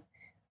room.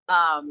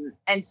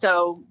 And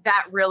so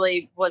that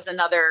really was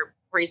another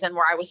reason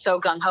where I was so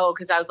gung ho,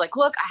 because I was like,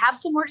 look, I have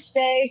somewhere to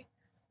stay,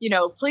 you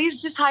know,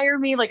 please just hire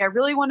me. Like, I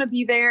really want to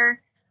be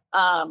there.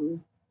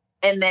 And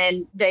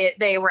then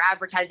they were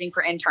advertising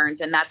for interns.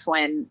 And that's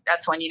when,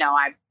 you know,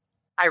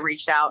 I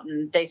reached out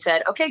and they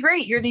said, okay,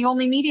 great. You're the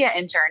only media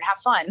intern.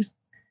 Have fun.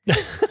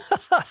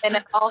 And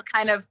it all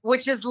kind of,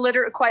 which is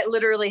quite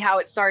literally how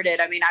it started.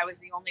 I mean, I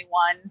was the only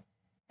one.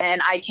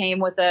 And I came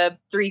with a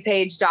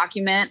 3-page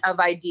document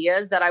of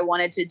ideas that I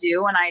wanted to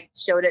do. And I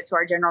showed it to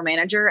our general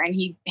manager and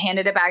he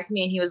handed it back to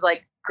me and he was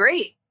like,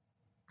 great,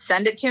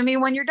 send it to me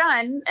when you're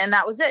done. And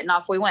that was it. And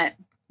off we went.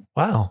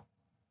 Wow.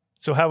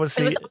 So how was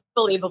it was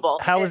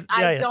unbelievable.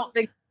 I don't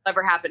think it'll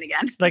ever happen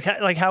again.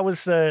 Like how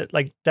was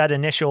that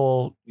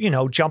initial, you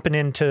know, jumping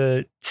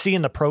into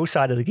seeing the pro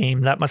side of the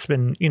game? That must've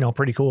been, you know,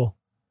 pretty cool.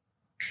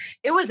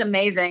 It was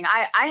amazing.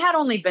 I had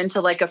only been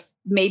to like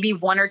maybe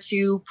 1 or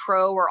 2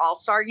 pro or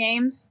all-star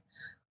games.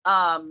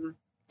 And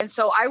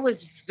so I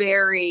was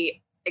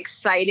very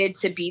excited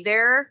to be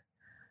there,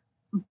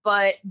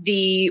 but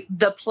the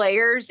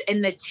players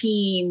and the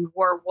team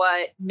were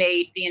what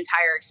made the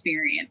entire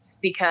experience,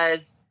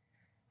 because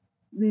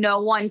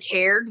no one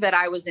cared that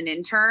I was an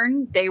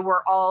intern. They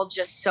were all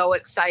just so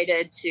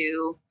excited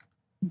to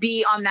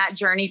be on that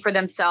journey for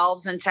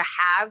themselves and to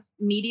have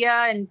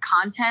media and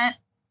content.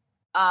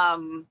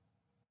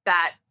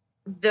 That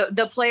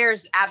the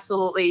players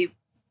absolutely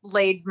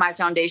laid my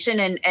foundation.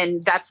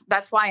 And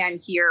that's why I'm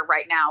here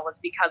right now, was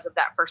because of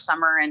that first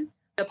summer, and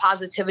the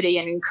positivity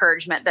and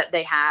encouragement that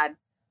they had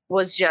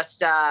was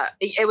just,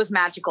 it was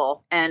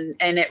magical. And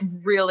it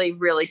really,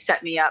 really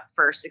set me up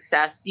for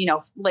success, you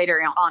know,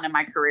 later on in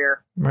my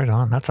career. Right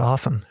on. That's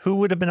awesome. Who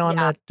would have been on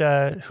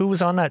that? Who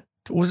was on that?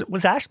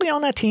 Was Ashley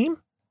on that team?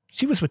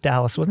 She was with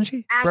Dallas, wasn't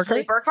she?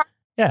 Ashley Burkhart?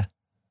 Yeah.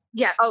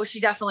 Yeah. Oh, she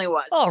definitely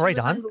was. Oh, she right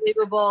was on.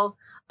 Unbelievable.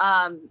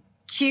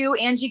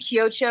 Angie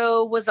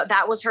Kiocho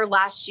that was her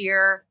last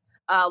year.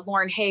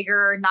 Lauren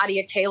Hager,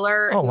 Nadia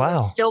Taylor, who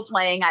was still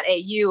playing at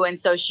AU. And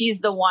so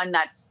she's the one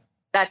that's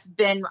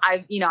been,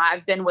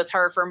 I've been with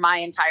her for my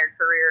entire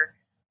career.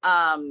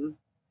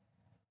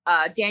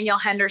 Danielle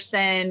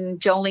Henderson,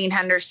 Jolene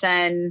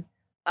Henderson.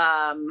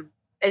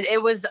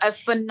 It was a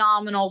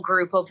phenomenal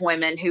group of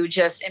women who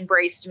just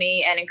embraced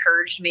me and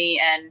encouraged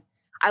me. And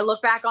I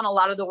look back on a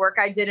lot of the work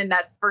I did in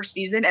that first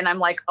season and I'm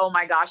like, oh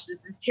my gosh,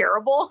 this is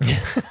terrible.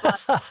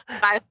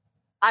 But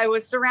I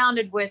was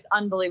surrounded with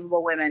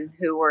unbelievable women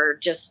who were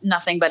just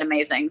nothing but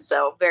amazing.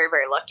 So very,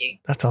 very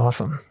lucky. That's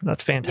awesome.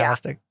 That's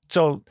fantastic. Yeah.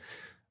 So,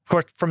 of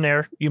course, from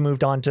there, you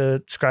moved on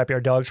to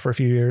Scrapyard Dogs for a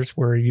few years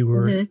where you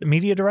were the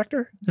media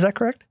director. Is that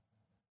correct?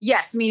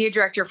 Yes. Media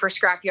director for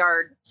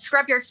Scrapyard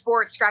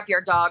Sports,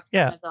 Scrapyard Dogs.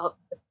 Yeah. The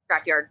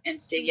Scrapyard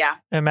entity. Yeah.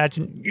 I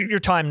imagine your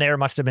time there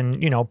must have been,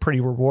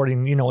 pretty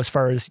rewarding, as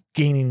far as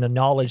gaining the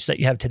knowledge that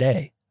you have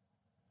today.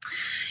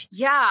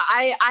 Yeah,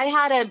 I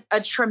had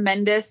a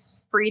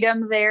tremendous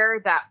freedom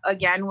there that,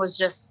 again, was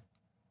just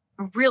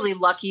really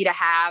lucky to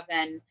have.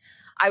 And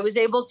I was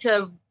able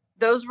to,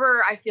 those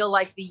were, I feel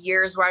like, the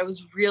years where I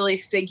was really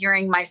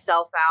figuring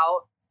myself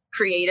out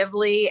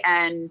creatively.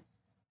 And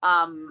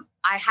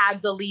I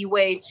had the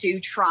leeway to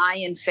try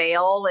and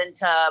fail and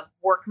to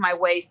work my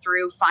way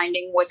through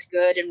finding what's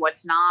good and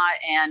what's not.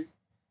 And,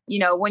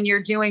 when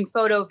you're doing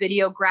photo,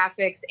 video,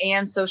 graphics,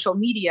 and social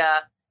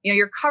media,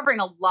 you're covering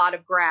a lot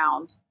of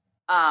ground.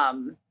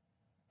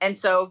 And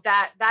so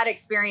that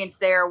experience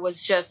there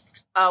was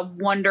just a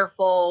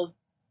wonderful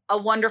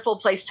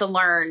place to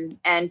learn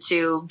and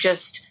to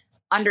just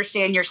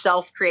understand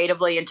yourself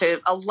creatively, and to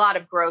a lot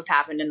of growth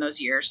happened in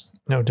those years.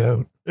 No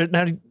doubt.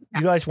 Now, you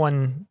guys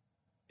won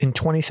in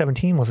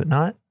 2017, was it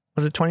not?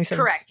 Was it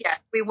 2017? Correct. Yeah.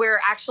 We were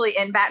actually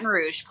in Baton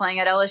Rouge playing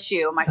at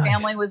LSU. My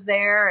family was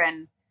there,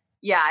 and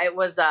yeah, it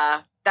was,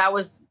 that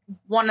was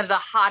one of the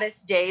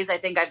hottest days I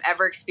think I've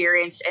ever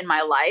experienced in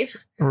my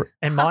life.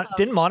 And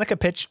didn't Monica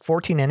pitch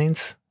 14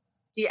 innings?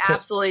 She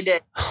absolutely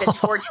did. Pitch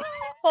 14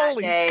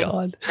 Holy that day.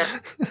 God.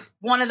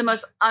 One of the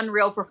most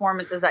unreal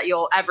performances that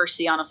you'll ever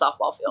see on a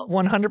softball field.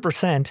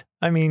 100%.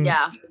 I mean,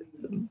 yeah.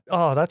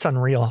 Oh, that's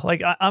unreal.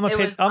 Like I'm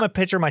a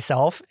pitcher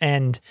myself,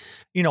 and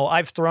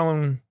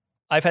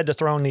I've had to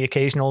throw the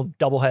occasional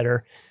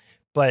doubleheader,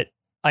 but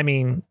I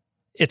mean,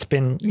 it's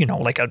been,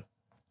 like a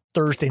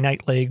Thursday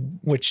night league,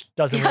 which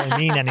doesn't really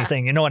mean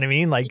anything. You know what I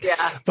mean? Like,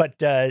 yeah. But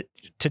to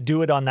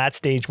do it on that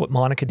stage, what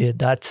Monica did,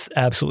 that's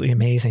absolutely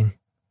amazing.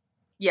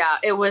 Yeah,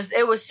 it was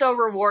so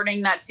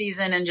rewarding that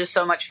season and just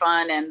so much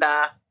fun. And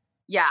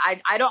yeah,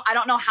 I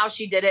don't know how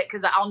she did it,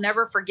 because I'll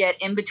never forget,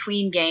 in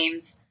between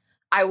games,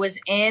 I was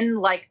in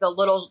like the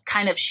little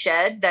kind of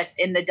shed that's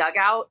in the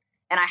dugout,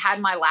 and I had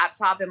my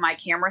laptop and my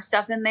camera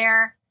stuff in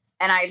there.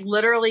 And I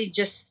literally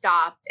just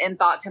stopped and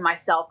thought to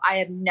myself, I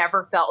have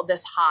never felt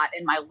this hot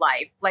in my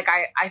life. Like,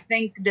 I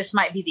think this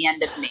might be the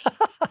end of me.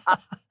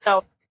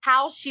 So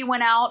how she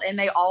went out and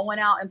they all went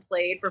out and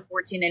played for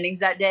 14 innings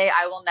that day,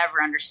 I will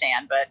never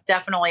understand, but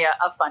definitely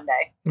a fun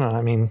day. No,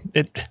 I mean,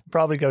 it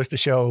probably goes to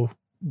show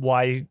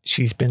why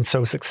she's been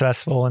so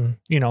successful and,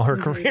 her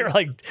career.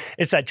 Like,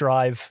 it's that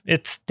drive.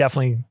 It's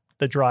definitely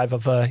the drive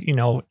of an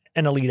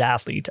elite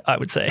athlete, I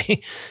would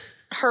say.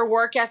 Her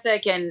work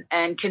ethic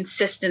and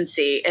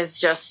consistency is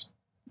just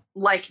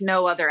like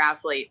no other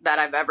athlete that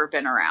I've ever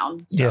been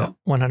around. So. Yeah,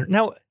 100.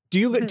 Now, do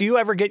you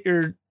ever get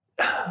your?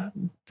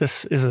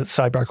 This is a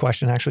sidebar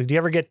question, actually. Do you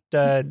ever get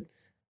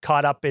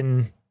caught up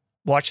in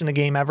watching the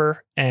game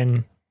ever,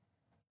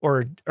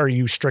 or are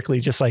you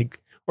strictly just like,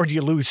 or do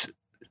you lose?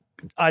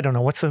 I don't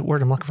know what's the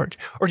word I'm looking for,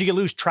 or do you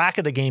lose track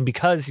of the game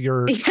because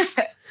you're?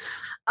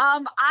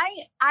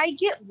 I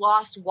get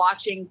lost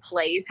watching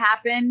plays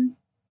happen.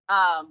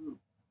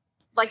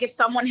 Like if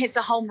someone hits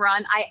a home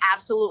run, I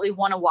absolutely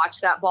want to watch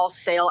that ball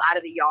sail out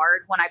of the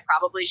yard when I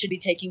probably should be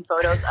taking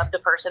photos of the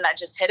person that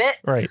just hit it.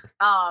 Right.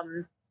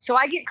 So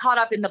I get caught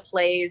up in the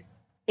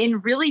plays. In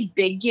really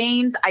big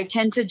games, I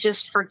tend to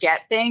just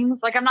forget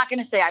things. Like, I'm not going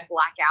to say I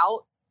black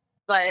out,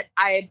 but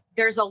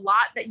there's a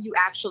lot that you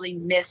actually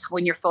miss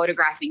when you're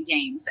photographing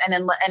games. And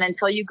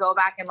until you go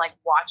back and like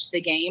watch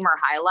the game or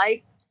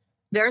highlights,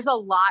 there's a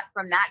lot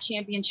from that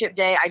championship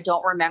day I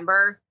don't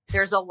remember.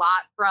 There's a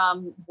lot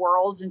from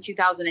Worlds in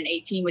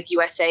 2018 with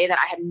USA that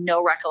I have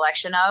no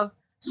recollection of.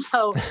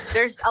 So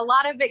there's a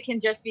lot of it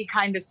can just be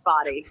kind of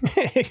spotty.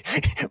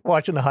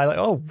 Watching the highlight.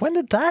 Oh, when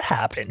did that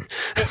happen?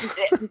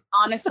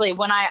 Honestly,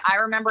 when I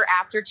remember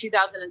after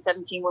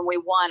 2017, when we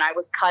won, I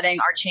was cutting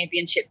our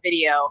championship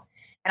video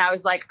and I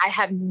was like, I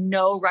have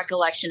no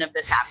recollection of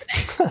this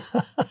happening.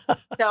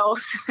 So,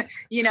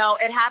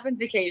 it happens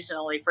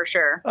occasionally for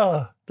sure.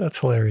 Oh, that's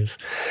hilarious.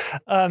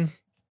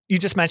 You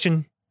just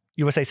mentioned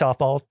USA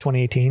Softball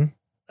 2018.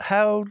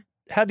 How'd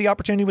the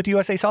opportunity with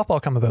USA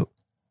Softball come about?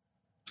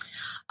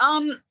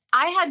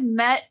 I had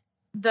met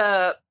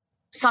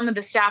some of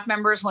the staff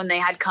members when they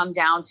had come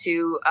down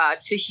to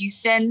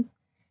Houston,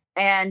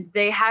 and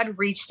they had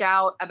reached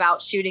out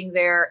about shooting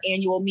their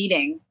annual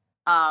meeting.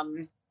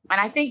 And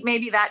I think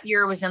maybe that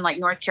year was in like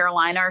North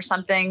Carolina or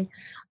something.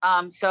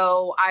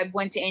 So I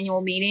went to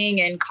annual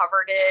meeting and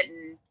covered it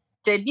and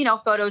did,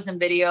 photos and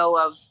video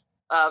of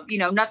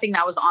nothing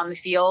that was on the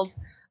field.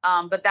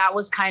 But that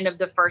was kind of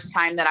the first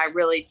time that I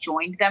really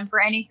joined them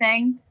for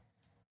anything.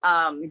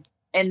 And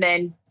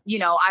then,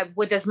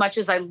 with as much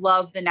as I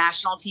love the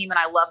national team and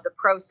I love the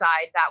pro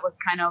side, that was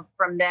kind of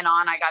from then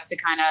on, I got to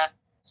kind of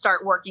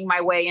start working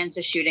my way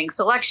into shooting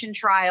selection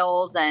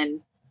trials and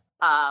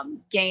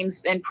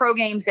games and pro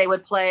games they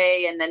would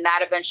play. And then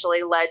that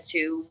eventually led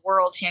to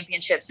world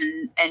championships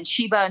in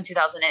Chiba in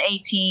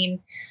 2018.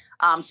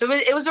 So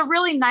it was a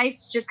really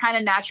nice, just kind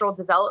of natural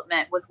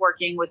development with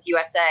working with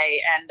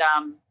USA. And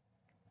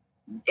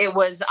it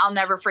was, I'll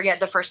never forget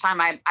the first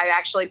time I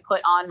actually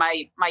put on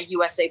my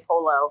USA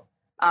polo.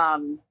 A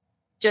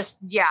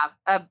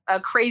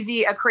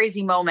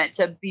crazy moment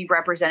to be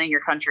representing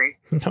your country.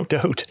 No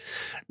doubt.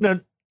 No,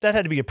 that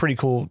had to be a pretty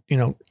cool,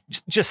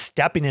 just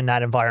stepping in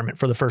that environment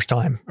for the first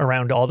time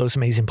around all those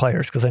amazing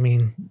players. Cause I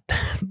mean,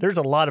 there's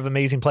a lot of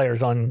amazing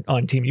players on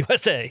Team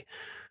USA.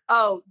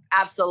 Oh,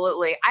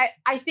 absolutely.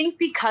 I think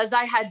because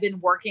I had been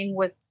working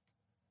with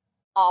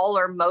all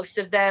or most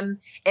of them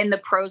in the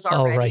pros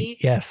already. Oh, right.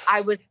 Yes.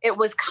 I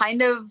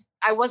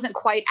wasn't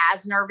quite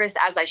as nervous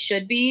as I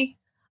should be.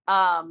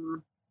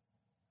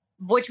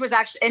 Which was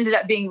actually ended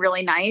up being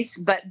really nice,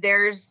 but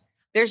there's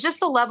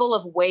just a level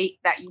of weight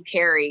that you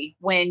carry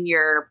when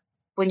you're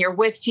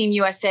with Team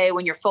USA,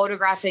 when you're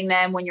photographing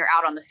them, when you're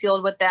out on the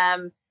field with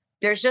them.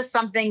 There's just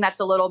something that's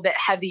a little bit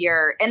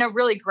heavier in a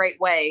really great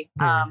way.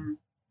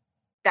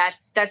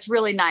 That's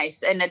really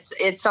nice. And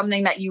it's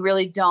something that you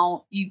really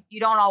don't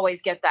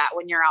always get that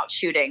when you're out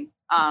shooting.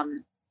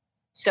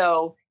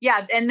 So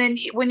yeah. And then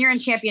when you're in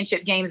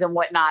championship games and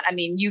whatnot, I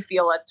mean, you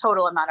feel a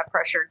total amount of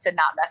pressure to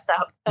not mess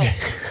up.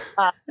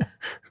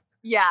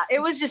 Yeah,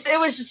 it was just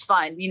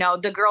fun.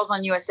 The girls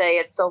on USA,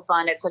 it's so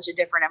fun. It's such a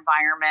different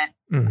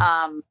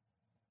environment.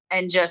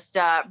 And just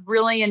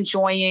really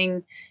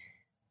enjoying,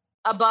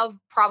 above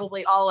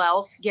probably all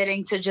else,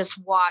 getting to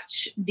just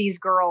watch these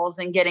girls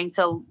and getting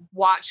to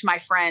watch my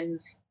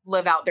friends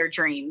live out their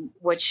dream,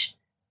 which,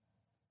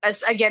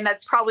 again,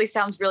 that probably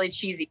sounds really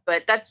cheesy,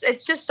 but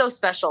it's just so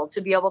special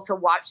to be able to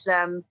watch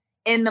them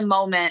in the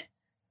moment,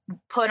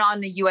 put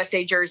on the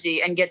USA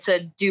jersey and get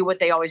to do what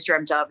they always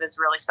dreamt of is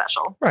really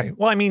special. Right.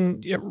 Well, I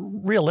mean,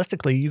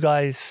 realistically, you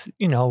guys,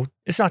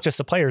 it's not just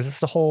the players, it's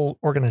the whole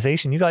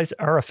organization. You guys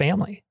are a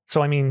family.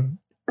 So, I mean,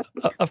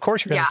 of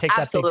course you're going to take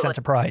absolutely. that big sense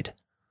of pride.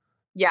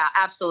 Yeah,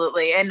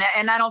 absolutely. And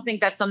I don't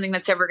think that's something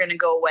that's ever going to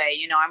go away.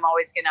 I'm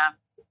always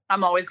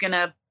going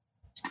to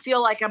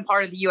feel like I'm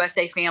part of the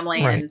USA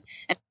family. Right.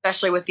 And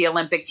especially with the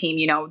Olympic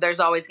team,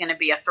 there's always going to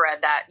be a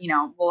thread that,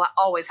 we'll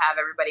always have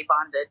everybody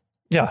bonded.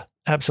 Yeah,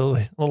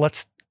 absolutely. Well,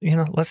 let's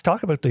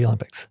talk about the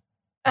Olympics.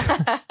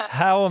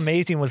 How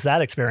amazing was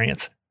that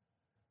experience?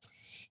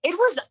 It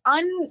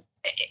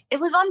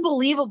was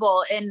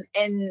unbelievable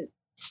in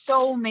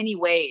so many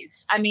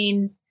ways. I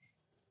mean,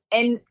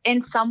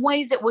 in some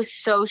ways it was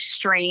so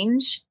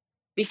strange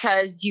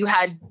because you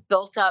had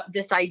built up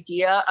this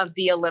idea of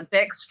the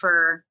Olympics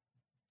for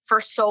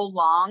so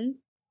long.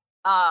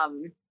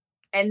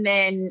 And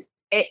then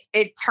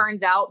it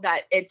turns out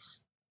that it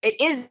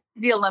is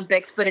the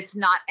Olympics, but it's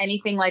not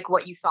anything like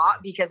what you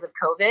thought because of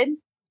COVID.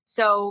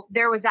 So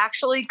there was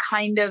actually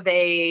kind of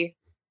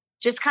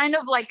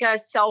like a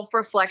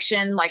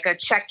self-reflection, like a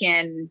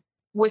check-in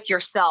with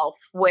yourself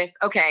with,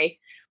 okay,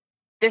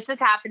 this is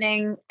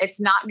happening. It's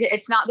not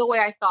the way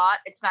I thought.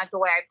 It's not the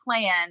way I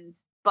planned,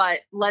 but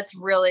let's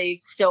really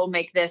still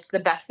make this the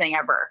best thing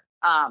ever.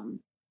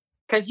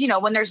 Cause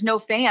when there's no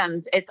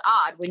fans, it's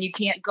odd. When you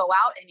can't go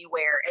out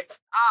anywhere, it's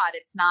odd.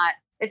 It's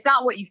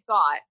not what you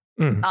thought.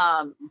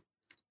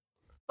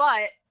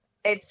 But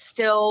it's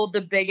still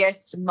the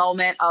biggest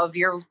moment of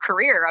your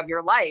career, of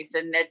your life.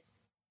 And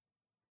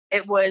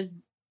it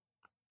was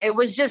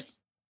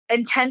just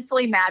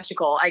intensely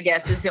magical, I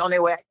guess, is the only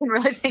way I can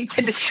really think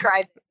to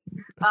describe it.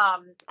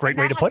 Great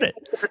way to put it.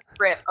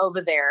 Trip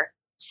over there.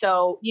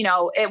 So,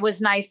 it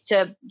was nice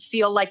to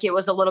feel like it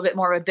was a little bit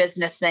more of a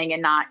business thing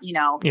and not,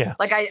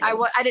 like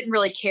I didn't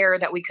really care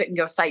that we couldn't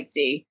go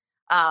sightsee.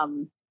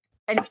 And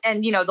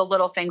the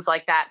little things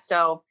like that.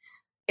 So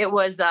it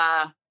was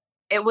a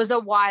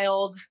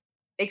wild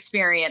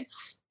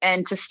experience,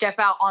 and to step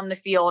out on the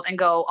field and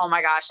go, oh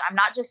my gosh, I'm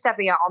not just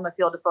stepping out on the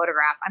field to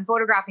photograph. I'm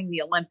photographing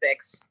the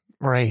Olympics.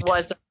 Right.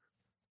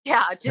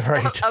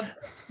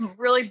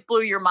 Really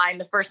blew your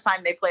mind the first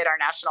time they played our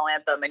national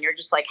anthem. And you're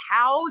just like,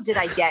 how did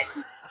I get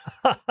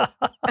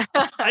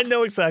I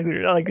know exactly.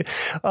 Like,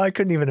 I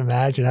couldn't even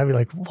imagine. I'd be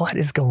like, what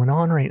is going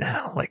on right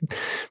now? Like,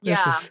 this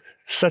is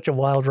such a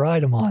wild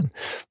ride I'm on.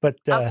 But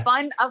a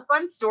fun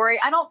story.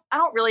 I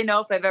don't really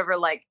know if I've ever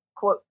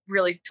quote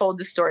really told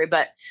the story,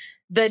 but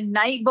the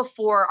night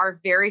before our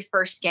very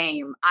first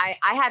game, I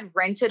had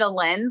rented a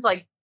lens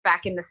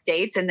back in the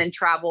States and then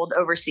traveled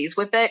overseas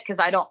with it because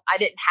I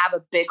didn't have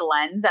a big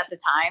lens at the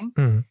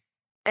time.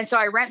 And so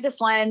I rent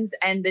this lens,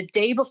 and the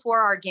day before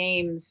our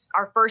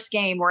first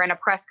game, we're in a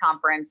press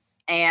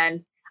conference,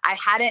 and I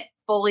hadn't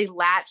fully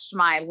latched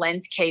my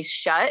lens case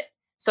shut.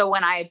 So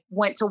when I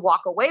went to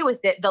walk away with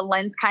it, the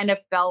lens kind of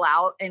fell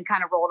out and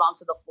kind of rolled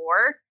onto the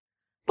floor,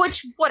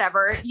 which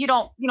whatever, you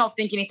don't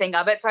think anything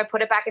of it. So I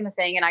put it back in the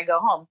thing and I go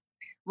home.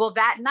 Well,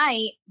 that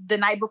night, the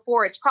night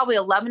before, it's probably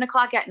 11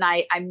 o'clock at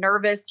night. I'm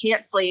nervous,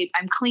 can't sleep.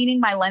 I'm cleaning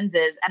my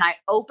lenses, and I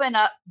open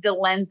up the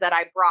lens that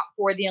I brought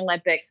for the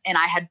Olympics, and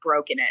I had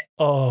broken it.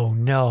 Oh,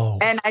 no.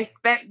 And I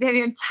spent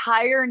the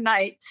entire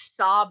night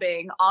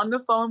sobbing on the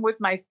phone with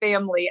my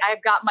family.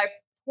 I've got my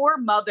poor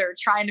mother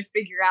trying to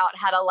figure out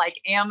how to like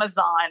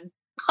Amazon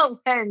a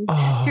lens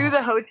to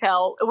the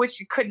hotel,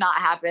 which could not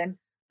happen.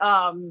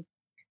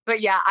 But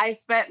yeah, I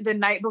spent the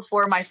night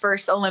before my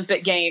first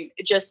Olympic game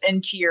just in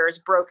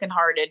tears,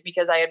 brokenhearted,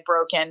 because I had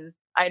broken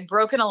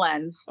a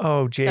lens.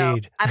 Oh,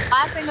 Jade. So I'm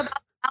laughing about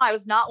it now. I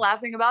was not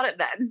laughing about it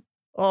then.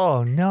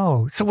 Oh,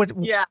 no. So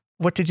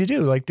what did you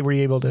do? Like, were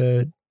you able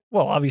to,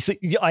 well, obviously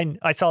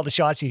I saw the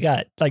shots you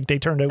got, like they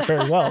turned out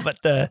very well,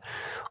 but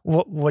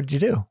what did you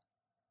do?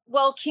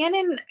 Well,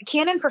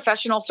 Canon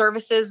Professional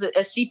Services, a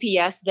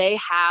CPS, they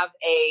have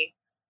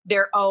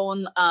their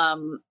own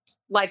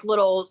like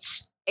little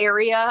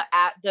area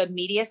at the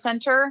media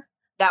center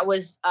that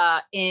was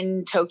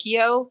in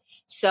Tokyo.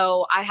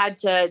 So I had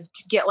to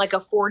get like a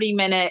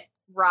 40-minute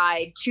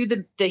ride to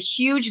the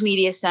huge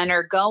media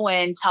center, go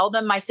in, tell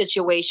them my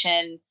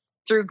situation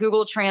through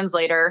Google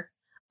Translator.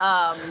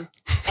 And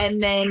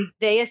then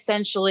they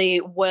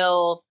essentially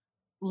will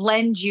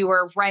lend you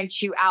or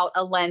rent you out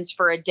a lens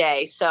for a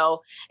day.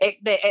 So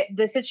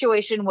the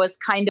situation was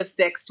kind of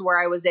fixed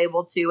where I was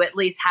able to at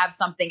least have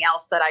something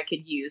else that I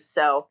could use.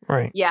 So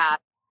yeah,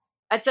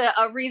 that's a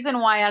reason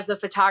why as a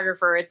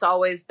photographer, it's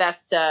always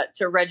best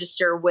to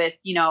register with,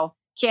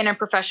 Canon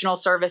Professional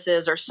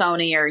Services or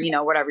Sony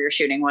or, whatever you're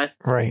shooting with.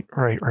 Right.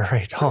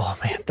 Oh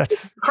man,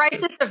 that's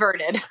crisis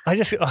averted.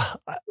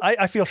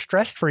 I feel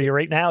stressed for you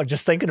right now.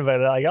 Just thinking about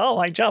it. Like, oh,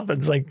 I jump. And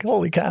it's like,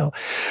 holy cow.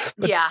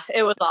 But yeah,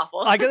 it was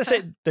awful. I gotta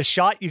say the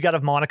shot you got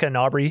of Monica and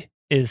Aubrey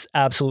is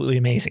absolutely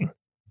amazing.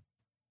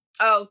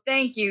 Oh,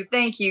 thank you.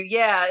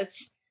 Yeah.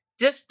 It's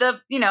just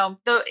in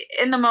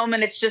the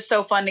moment, it's just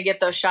so fun to get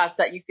those shots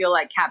that you feel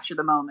like capture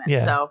the moment.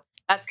 Yeah. So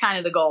that's kind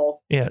of the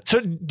goal. Yeah.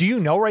 So do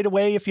you know right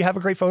away if you have a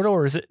great photo,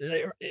 or is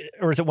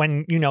it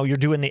when, you're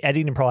doing the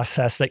editing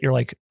process that you're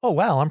like, oh,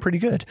 wow, I'm pretty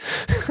good?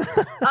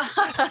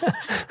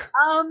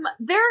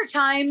 There are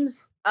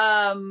times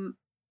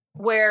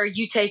where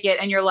you take it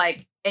and you're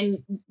like, and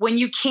when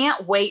you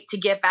can't wait to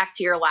get back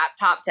to your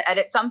laptop to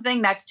edit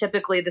something, that's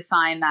typically the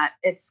sign that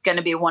it's going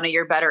to be one of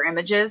your better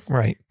images.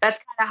 Right. That's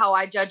kind of how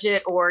I judge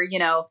it. Or,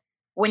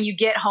 when you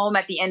get home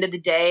at the end of the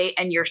day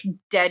and you're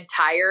dead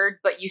tired,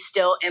 but you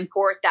still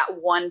import that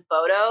one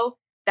photo,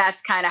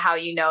 that's kind of how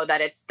you know that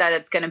it's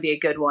going to be a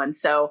good one.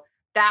 So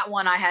that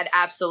one I had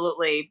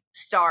absolutely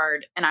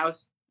starred, and I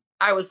was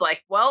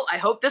like, well, I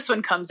hope this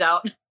one comes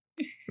out.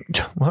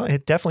 Well,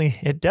 it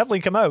definitely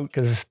come out,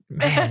 because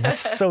man,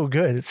 that's so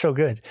good. It's so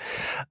good.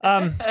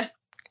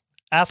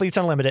 Athletes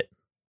Unlimited.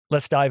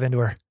 Let's dive into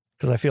her,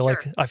 because I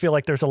feel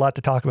like there's a lot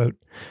to talk about.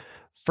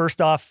 First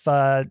off,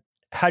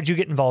 how'd you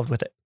get involved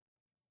with it?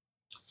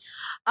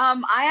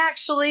 I'm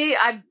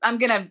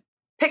going to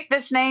pick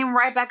this name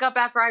right back up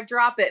after I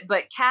drop it,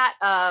 but Kat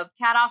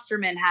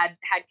Osterman had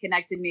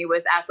connected me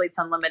with Athletes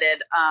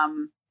Unlimited,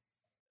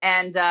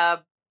 and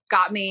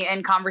got me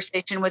in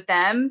conversation with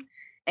them.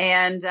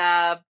 And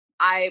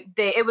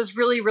it was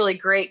really, really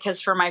great,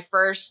 because for my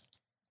first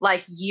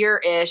like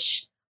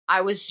year-ish,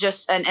 I was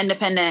just an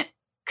independent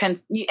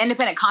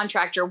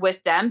contractor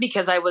with them,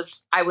 because I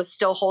was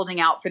still holding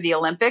out for the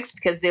Olympics,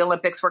 because the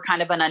Olympics were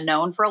kind of an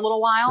unknown for a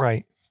little while.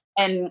 Right.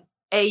 And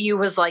AU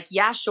was like,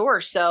 yeah,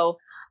 sure. So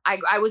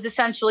I was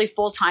essentially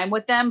full time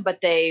with them,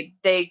 but they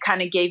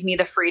kind of gave me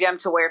the freedom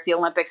to where if the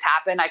Olympics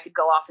happened, I could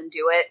go off and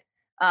do it.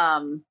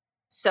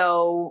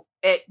 So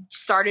it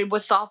started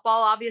with softball,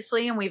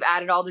 obviously, and we've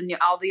added all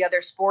the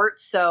other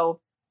sports. So,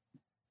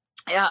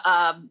 now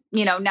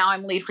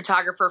I'm lead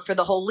photographer for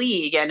the whole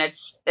league, and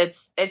it's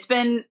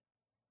been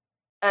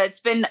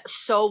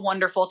so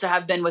wonderful to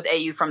have been with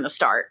AU from the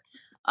start.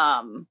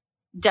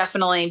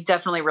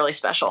 Definitely really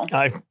special.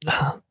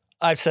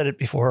 I've said it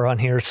before on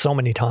here so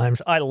many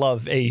times. I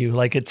love AU.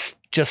 Like it's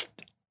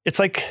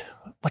like,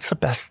 what's the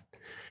best?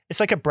 It's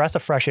like a breath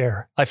of fresh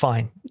air, I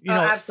find.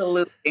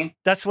 Absolutely.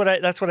 That's what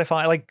I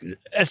find, like,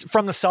 as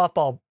from the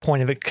softball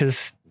point of it,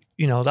 because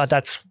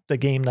that's the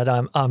game that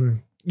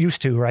I'm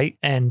used to, right?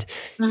 And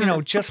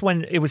just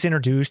when it was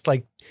introduced,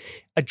 like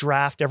a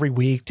draft every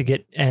week to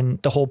get, and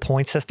the whole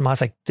point system, I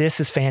was like, this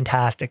is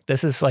fantastic.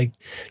 This is like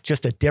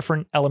just a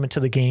different element to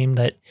the game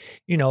that,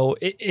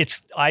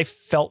 I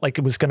felt like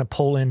it was going to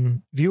pull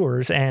in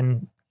viewers,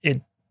 and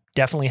it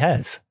definitely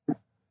has.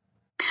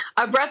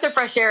 A breath of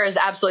fresh air is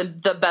absolutely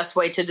the best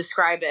way to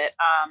describe it.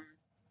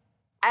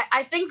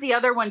 I think the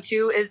other one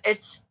too is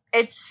it's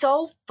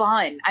so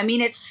fun. I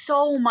mean, it's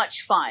so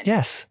much fun.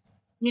 Yes.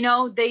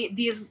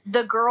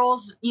 The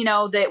girls,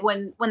 that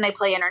when they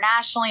play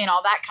internationally and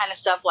all that kind of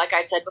stuff, like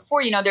I said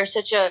before, there's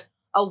such a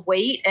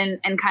weight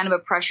and kind of a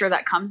pressure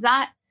that comes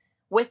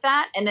with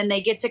that. And then they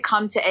get to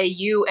come to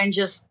AU and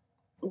just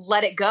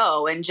let it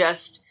go and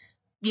just,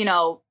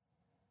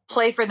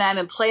 play for them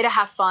and play to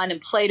have fun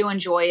and play to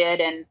enjoy it.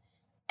 And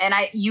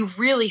you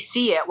really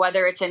see it,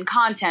 whether it's in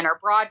content or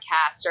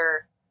broadcast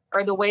or,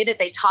 or the way that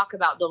they talk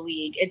about the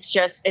league. It's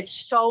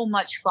so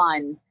much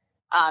fun.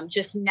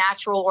 Just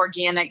natural,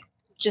 organic,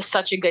 just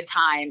such a good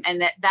time.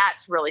 And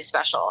that's really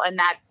special. And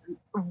that's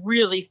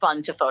really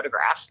fun to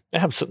photograph.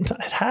 Absolutely.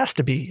 It has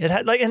to be.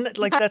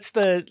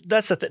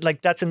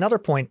 That's another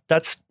point.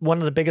 That's one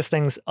of the biggest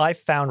things I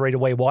found right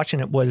away watching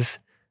it was,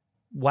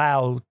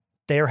 wow,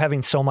 they're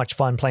having so much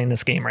fun playing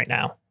this game right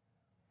now.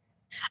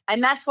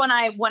 And that's when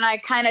I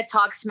kind of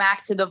talk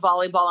smack to the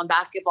volleyball and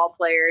basketball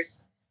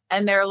players,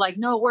 and they're like,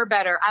 no, we're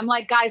better. I'm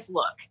like, guys,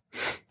 look,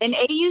 in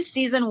AU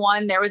season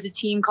 1, there was a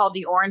team called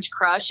the Orange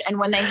Crush. And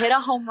when they hit a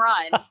home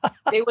run,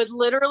 they would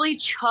literally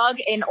chug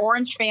an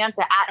Orange Fanta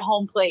at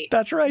home plate.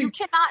 That's right. You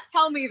cannot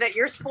tell me that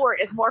your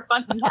sport is more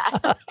fun than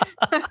that.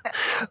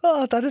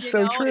 Oh, that is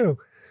so true.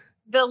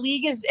 The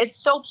league it's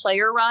so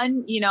player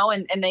run,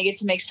 and they get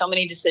to make so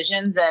many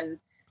decisions, and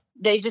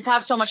they just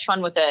have so much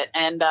fun with it.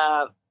 And,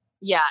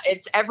 yeah,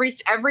 it's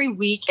every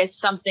week is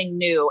something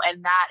new,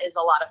 and that is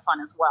a lot of fun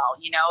as well.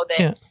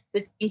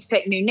 The teams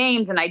pick new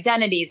names and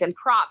identities and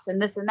props and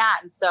this and that.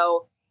 And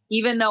so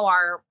even though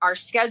our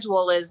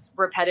schedule is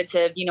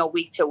repetitive,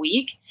 week to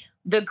week,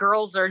 the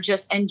girls are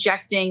just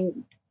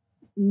injecting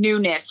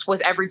newness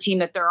with every team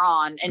that they're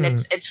on, and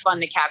it's fun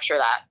to capture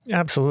that.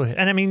 Absolutely.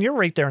 And I mean, you're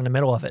right there in the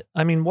middle of it.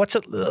 I mean, what's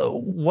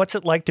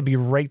it like to be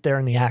right there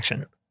in the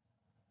action?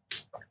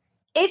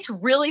 It's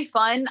really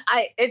fun.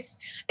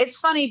 It's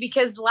funny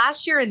because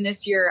last year and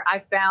this year I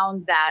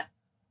found that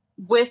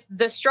with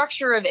the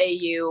structure of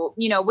AU,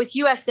 with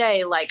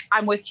USA, like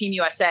I'm with Team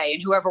USA,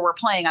 and whoever we're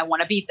playing, I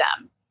want to beat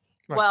them.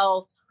 Right.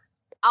 Well,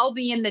 I'll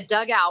be in the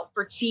dugout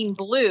for Team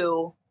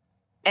Blue,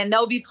 and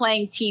they'll be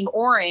playing Team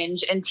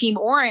Orange, and Team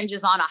Orange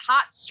is on a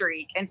hot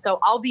streak. And so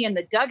I'll be in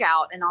the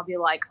dugout and I'll be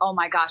like, oh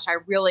my gosh, I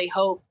really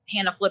hope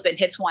Hannah Flippin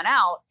hits one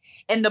out.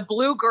 And the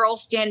blue girl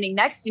standing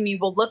next to me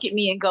will look at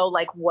me and go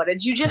like, what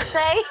did you just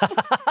say?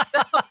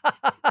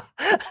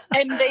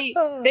 And they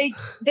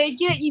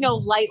get,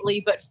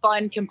 lightly but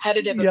fun,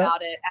 competitive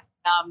about it.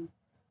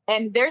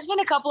 And there's been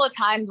a couple of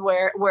times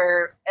where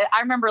I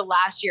remember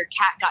last year,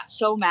 Kat got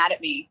so mad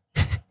at me,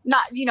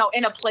 not,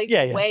 in a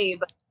playful way,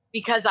 but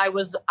because I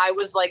was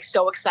like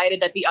so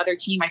excited that the other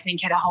team, I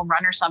think, hit a home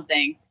run or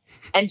something.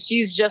 And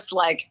she's just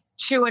like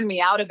chewing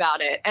me out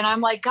about it. And I'm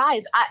like,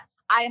 guys,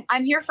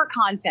 I'm here for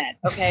content.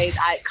 Okay.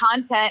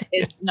 Content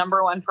is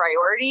number one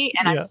priority.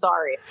 And I'm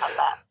sorry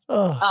about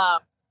that.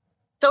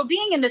 So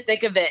being in the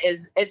thick of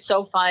it's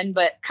so fun,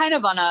 but kind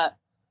of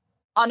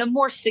on a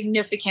more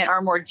significant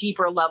or more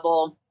deeper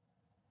level,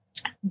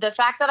 the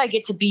fact that I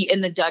get to be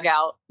in the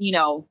dugout,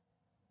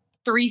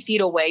 3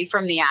 feet away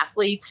from the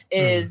athletes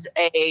is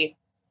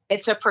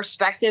it's a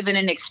perspective and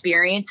an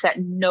experience that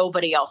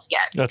nobody else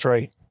gets. That's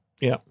right.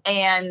 Yeah.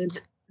 And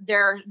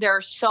there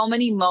are so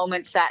many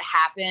moments that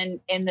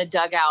happen in the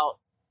dugout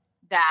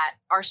that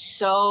are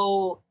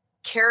so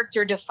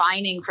character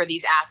defining for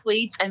these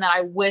athletes, and that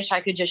I wish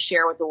I could just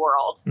share with the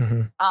world.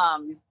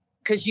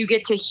 Because you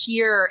get to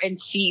hear and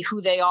see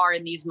who they are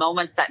in these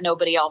moments that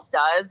nobody else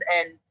does.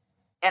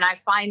 And I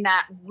find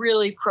that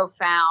really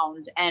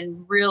profound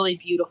and really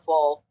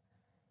beautiful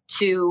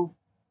to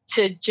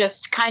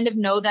just kind of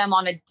know them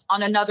on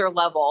another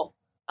level.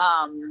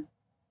 And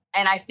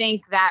I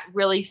think that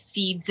really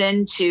feeds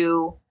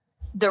into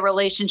the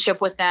relationship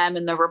with them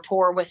and the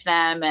rapport with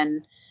them.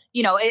 And,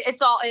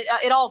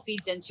 it all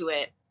feeds into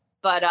it.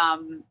 But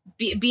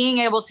being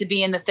able to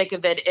be in the thick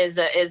of it is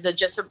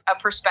just a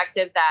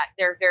perspective that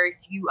there are very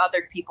few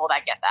other people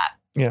that get that.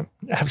 Yeah,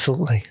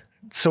 absolutely.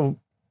 So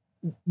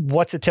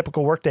what's a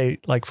typical workday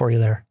like for you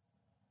there?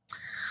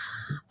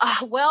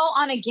 Well,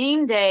 on a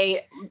game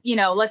day,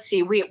 let's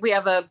see, we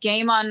have a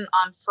game on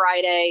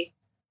Friday.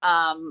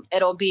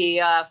 It'll be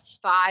a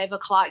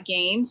 5:00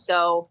 game.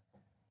 So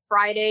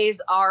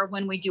Fridays are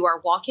when we do our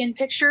walk-in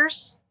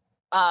pictures.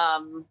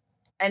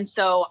 And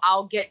so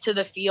I'll get to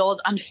the field,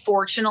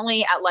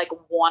 unfortunately, at like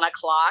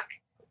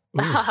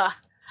 1:00,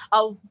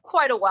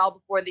 quite a while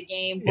before the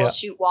game. We'll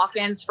shoot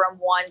walk-ins from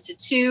 1 to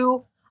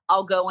 2.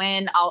 I'll go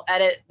in, I'll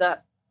edit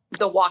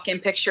the walk-in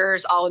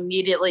pictures. I'll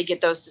immediately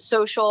get those to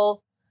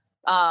social.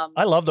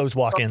 I love those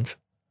walk-ins.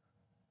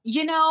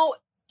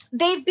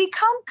 They've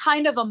become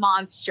kind of a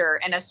monster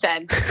in a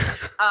sense.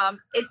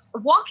 It's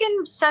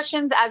walk-in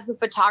sessions as the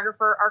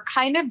photographer are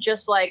kind of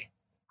just like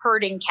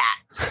herding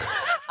cats.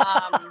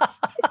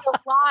 It's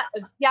a lot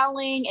of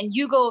yelling, and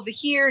you go over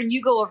here and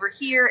you go over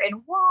here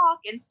and walk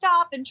and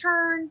stop and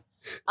turn.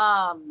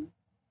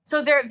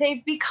 So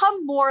they've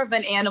become more of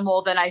an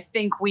animal than I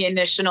think we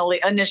initially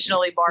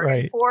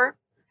bargained for.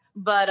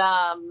 But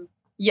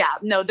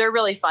they're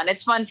really fun.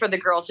 It's fun for the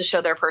girls to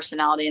show their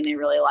personality, and they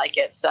really like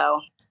it.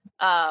 So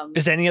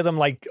is any of them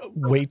like,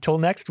 wait till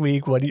next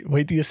week?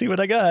 Wait till you see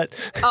what I got?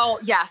 Oh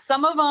yeah.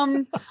 Some of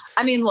them,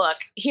 I mean, look,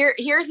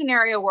 here's an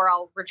area where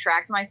I'll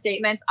retract my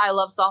statements. I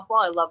love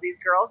softball. I love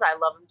these girls. I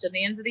love them to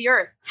the ends of the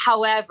earth.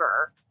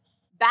 However,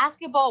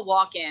 basketball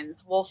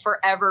walk-ins will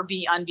forever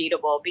be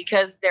unbeatable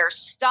because their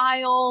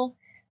style,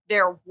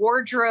 their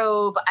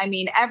wardrobe, I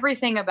mean,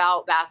 everything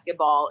about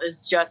basketball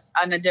is just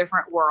in a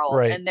different world.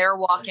 Right. And their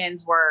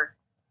walk-ins were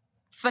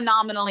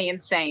phenomenally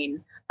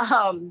insane.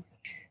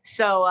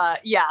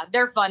 Yeah,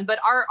 they're fun. But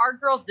our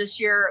girls this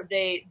year,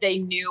 they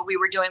knew we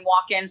were doing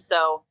walk-ins.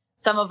 So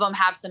some of them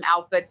have some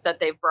outfits that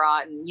they've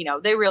brought and,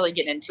 they really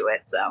get into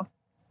it. So.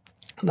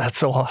 That's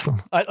so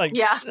awesome.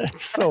 Yeah.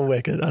 That's so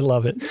wicked. I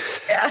love it.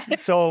 Yeah.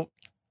 So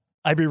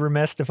I'd be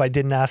remiss if I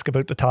didn't ask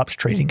about the Topps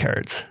trading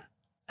cards.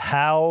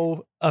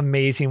 How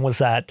amazing was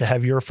that to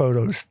have your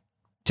photos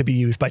to be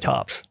used by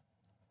Topps?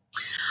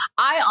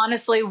 I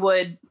honestly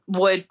would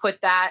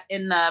put that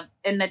in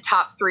the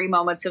top 3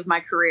 moments of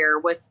my career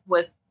with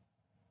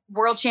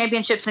World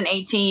Championships in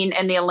 2018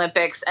 and the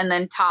Olympics, and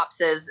then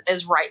Topps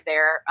is right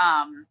there.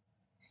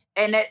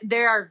 And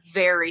they are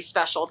very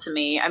special to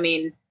me. I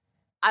mean,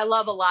 I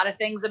love a lot of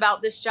things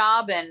about this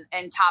job,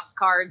 and Topps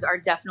cards are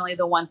definitely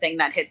the one thing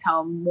that hits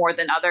home more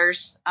than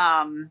others.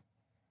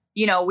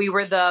 We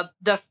were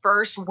the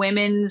first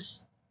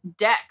women's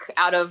deck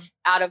out of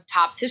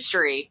Topps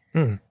history.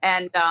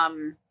 And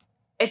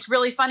it's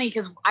really funny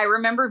because I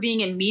remember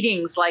being in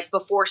meetings like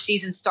before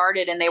season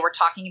started and they were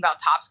talking about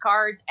Topps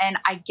cards, and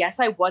I guess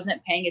I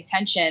wasn't paying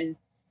attention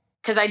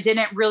because I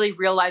didn't really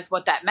realize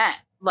what that meant.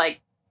 Like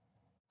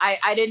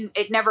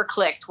it never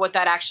clicked what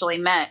that actually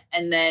meant.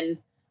 And then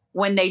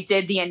when they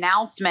did the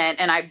announcement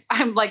and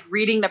I'm like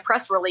reading the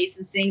press release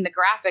and seeing the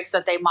graphics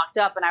that they mocked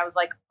up, and I was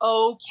like,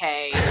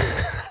 okay,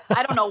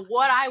 I don't know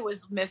what I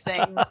was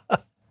missing.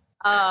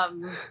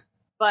 And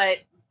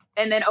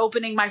then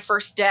opening my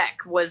first deck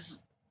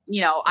was,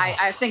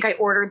 I think I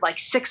ordered like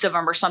 6 of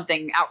them or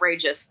something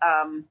outrageous.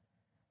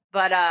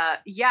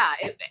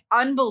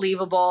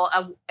 Unbelievable.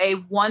 A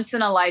once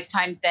in a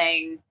lifetime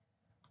thing.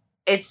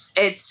 It's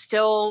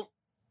still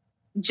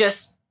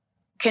just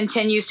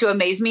continues to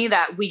amaze me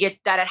that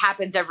it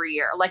happens every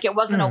year. Like it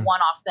wasn't a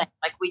one-off thing.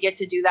 Like we get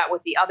to do that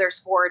with the other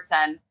sports,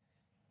 and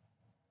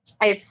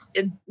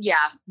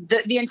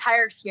the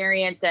entire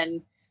experience.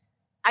 And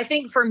I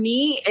think for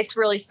me, it's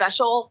really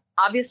special,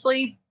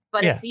 obviously,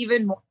 but it's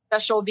even more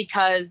special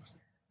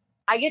because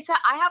I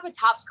have a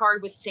Topps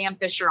card with Sam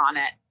Fisher on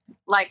it.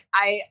 Like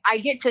I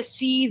get to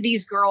see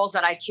these girls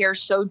that I care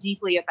so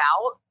deeply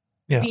about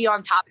be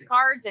on Topps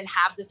cards and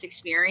have this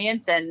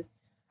experience. And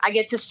I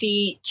get to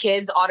see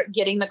kids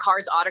getting the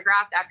cards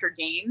autographed after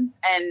games.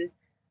 And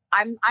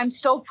I'm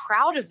so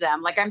proud of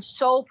them. Like, I'm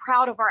so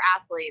proud of our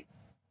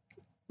athletes.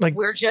 Like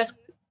we're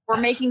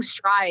making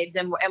strides,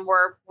 and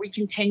we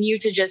continue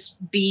to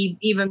just be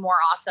even more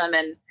awesome.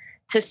 And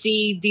to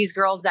see these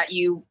girls that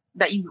you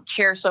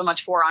care so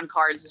much for on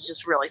cards is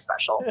just really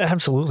special.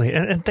 Absolutely.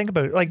 And think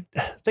about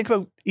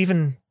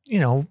even,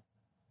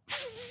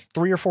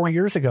 3 or 4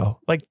 years ago,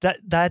 like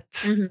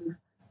that's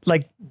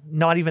like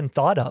not even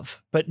thought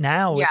of, but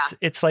now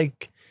it's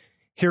like,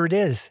 here it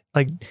is.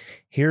 Like,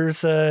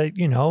 here's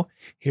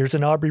here's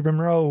an Aubrey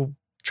Monroe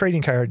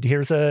trading card.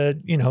 Here's a,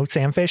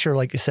 Sam Fisher,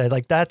 like you said,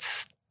 like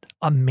that's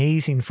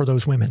amazing for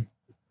those women.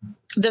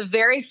 The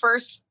very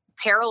first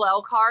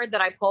parallel card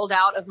that I pulled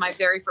out of my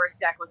very first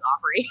deck was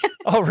Aubrey.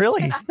 Oh,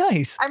 really?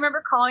 Nice. I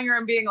remember calling her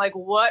and being like,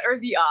 what are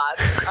the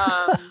odds?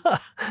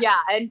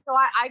 And so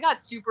I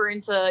got super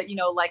into,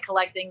 like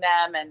collecting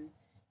them,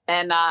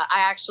 and I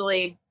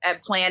actually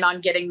plan on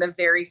getting the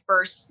very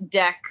first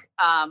deck.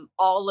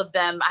 All of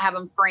them, I have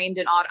them framed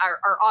and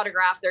are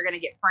autographed. They're going to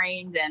get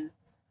framed. And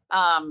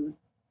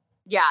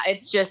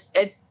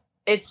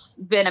it's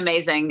been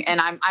amazing.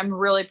 And I'm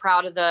really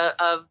proud of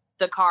the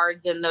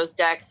cards and those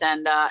decks,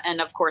 and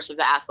of course of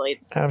the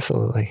athletes.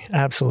 Absolutely.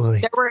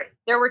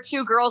 There were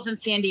 2 girls in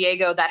San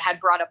Diego that had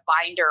brought a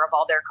binder of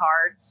all their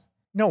cards.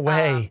 No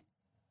way.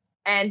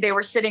 And they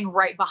were sitting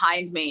right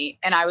behind me,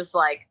 and I was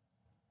like,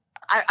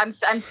 I'm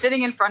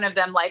sitting in front of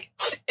them like,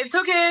 it's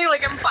okay,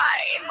 like I'm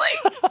fine,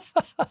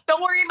 like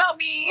don't worry about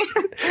me.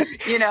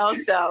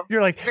 So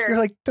you're like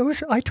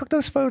I took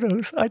those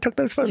photos. Yeah, I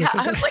was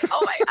like,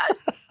 oh my god,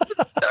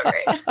 so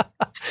great.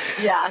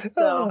 Yeah,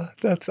 so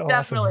that's awesome.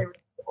 Definitely really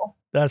cool.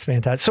 That's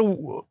fantastic.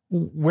 So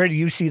where do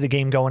you see the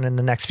game going in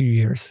the next few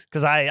years?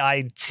 Because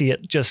I see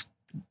it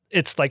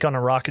it's like on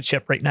a rocket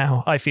ship right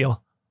now, I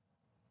feel.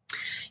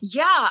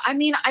 Yeah, I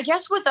mean, I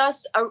guess with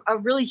us, a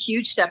really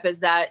huge step is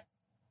that,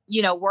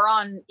 we're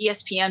on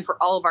ESPN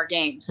for all of our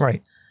games.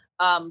 Right.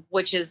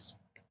 Which is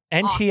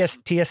and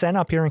awesome. TSN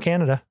up here in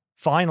Canada,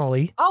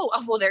 finally. Oh,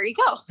 well, there you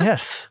go.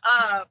 Yes.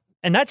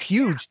 And that's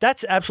huge. Yeah.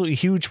 That's absolutely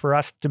huge for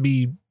us to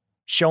be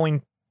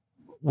showing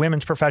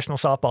women's professional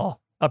softball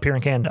up here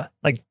in Canada.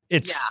 Like,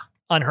 it's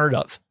unheard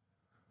of.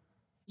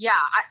 Yeah.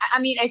 I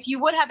mean, if you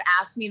would have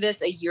asked me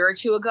this a year or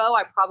 2 ago,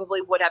 I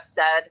probably would have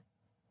said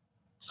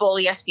full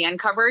ESPN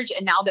coverage.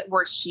 And now that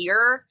we're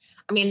here,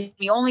 I mean,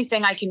 the only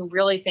thing I can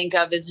really think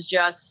of is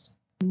just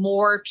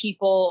more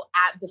people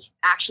at the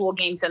actual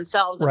games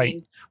themselves. Right. I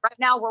mean, right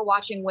now we're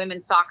watching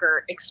women's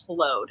soccer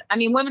explode. I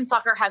mean, women's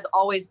soccer has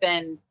always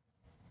been,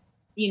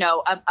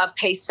 a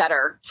pace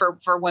setter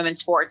for women's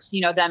sports,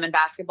 them in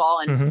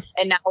basketball. And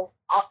now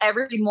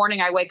every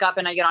morning I wake up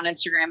and I get on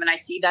Instagram and I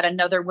see that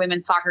another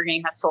women's soccer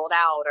game has sold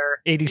out,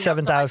 or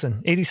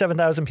 87,000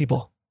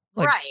 people.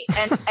 Like,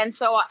 right. And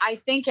so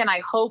I think and I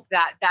hope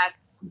that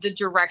that's the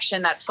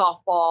direction that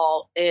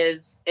softball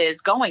is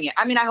going in.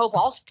 I mean, I hope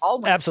all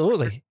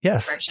absolutely.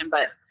 Yes. direction,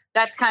 but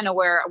that's kind of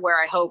where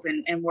I hope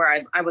and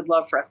where I would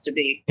love for us to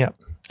be. Yep.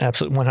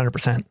 Absolutely.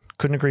 100%.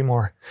 Couldn't agree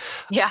more.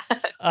 Yeah.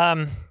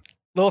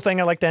 Little thing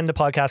I like to end the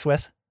podcast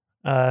with,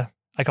 I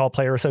call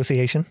player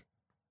association.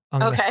 I'm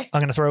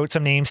going to throw out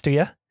some names to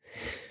you.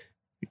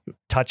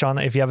 Touch on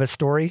it. If you have a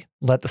story,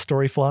 let the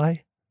story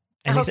fly.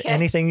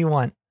 Anything you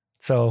want.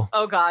 So.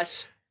 Oh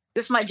gosh,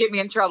 this might get me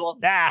in trouble.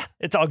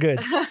 It's all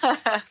good.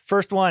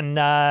 First one,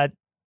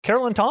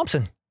 Caroline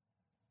Thompson.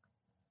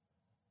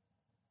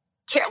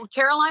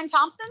 Caroline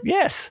Thompson?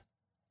 Yes.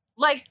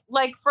 Like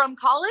from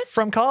college?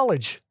 From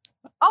college.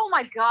 Oh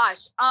my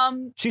gosh.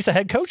 She's the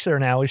head coach there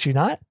now, is she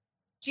not?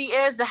 She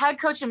is the head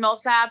coach of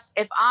Millsaps.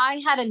 If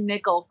I had a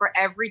nickel for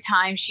every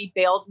time she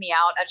bailed me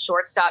out at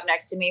shortstop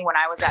next to me when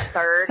I was at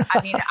third,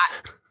 I mean,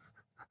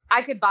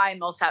 I could buy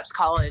Millsaps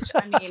College.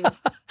 I mean,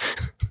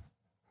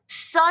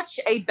 such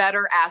a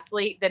better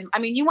athlete than, I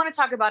mean, you want to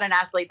talk about an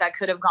athlete that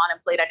could have gone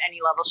and played at any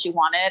level she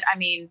wanted. I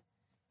mean,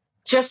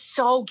 just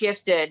so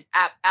gifted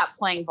at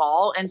playing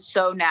ball and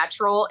so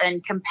natural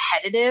and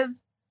competitive.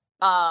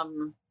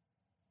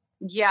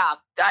 Yeah,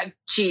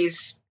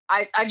 geez.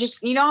 I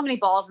just, you know how many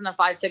balls in the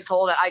 5-6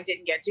 hole that I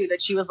didn't get to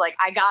that she was like,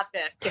 I got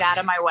this, get out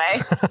of my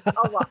way.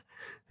 Oh, well.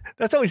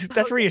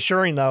 That's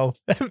reassuring though.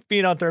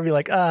 Being out there and be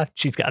like,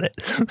 she's got it.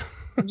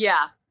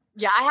 Yeah.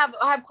 I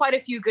have quite a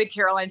few good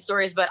Caroline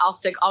stories, but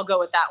I'll go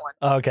with that one.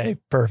 Okay,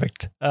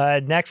 perfect.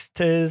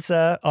 Next is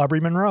Aubrey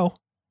Monroe.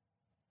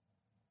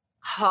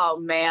 Oh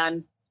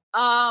man.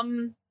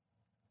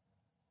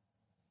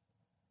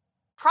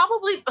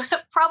 Probably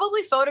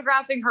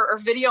photographing her or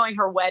videoing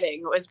her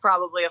wedding was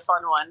probably a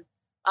fun one.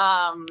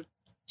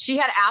 She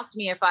had asked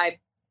me if I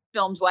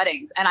filmed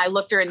weddings, and I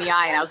looked her in the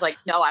eye and I was like,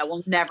 no, I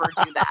will never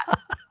do that.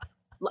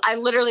 I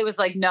literally was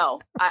like, no,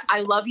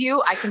 I love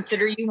you. I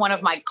consider you one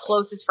of my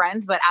closest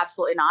friends, but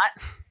absolutely not.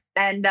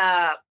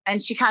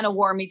 And she kind of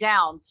wore me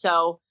down.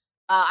 So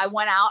I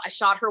went out, I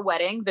shot her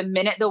wedding. The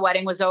minute the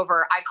wedding was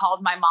over, I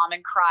called my mom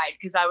and cried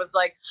because I was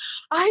like,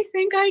 I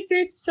think I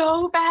did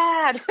so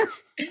bad.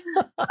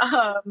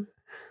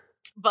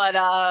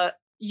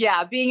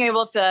 Yeah, being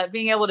able to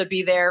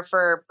be there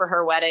for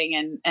her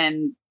wedding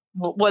and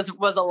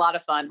was a lot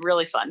of fun,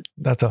 really fun.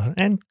 That's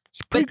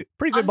pretty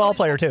good ball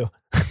player too.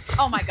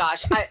 Oh my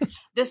gosh.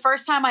 The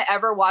first time I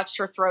ever watched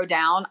her throw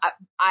down,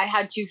 I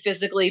had to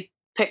physically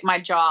pick my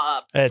jaw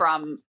up. It's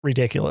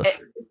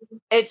ridiculous.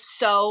 It's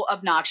so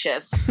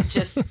obnoxious.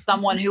 Just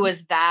someone who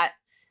is that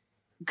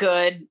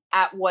good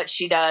at what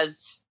she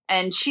does.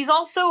 And she's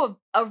also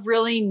a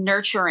really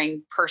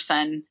nurturing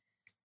person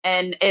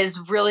and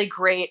is really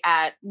great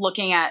at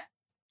looking at,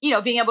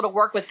 being able to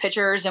work with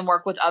pitchers and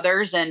work with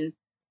others and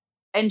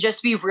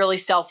just be really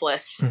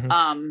selfless.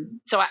 Mm-hmm.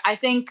 So I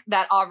think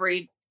that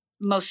Aubrey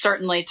most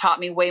certainly taught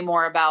me way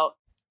more about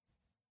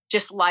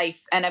just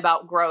life and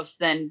about growth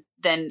than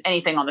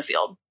anything on the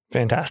field.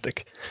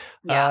 Fantastic.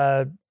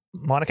 Yeah.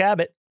 Monica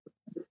Abbott.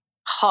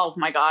 Oh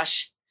my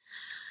gosh.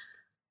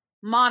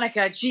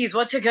 Monica, geez,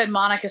 what's a good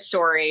Monica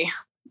story?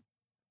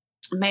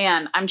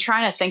 Man, I'm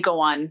trying to think of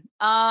one.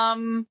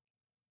 God,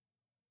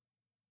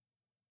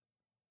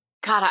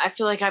 I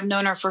feel like I've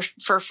known her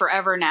for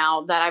forever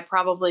now that I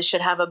probably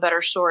should have a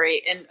better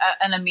story and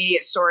an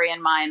immediate story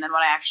in mind than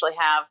what I actually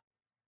have.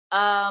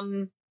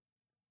 God,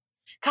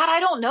 I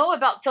don't know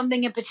about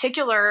something in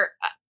particular.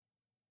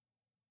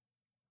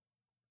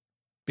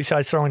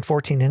 Besides throwing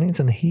 14 innings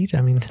in the heat,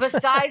 I mean.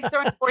 Besides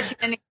throwing 14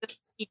 innings in the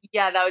heat,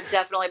 yeah, that would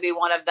definitely be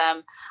one of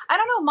them. I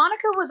don't know.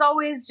 Monica was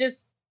always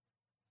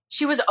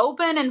she was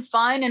open and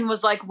fun and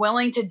was like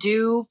willing to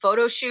do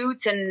photo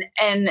shoots and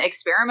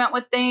experiment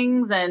with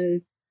things.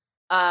 And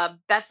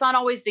that's not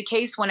always the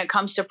case when it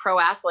comes to pro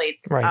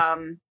athletes.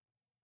 Right.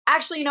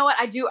 Actually, you know what?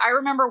 I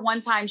remember one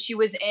time she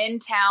was in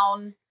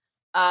town,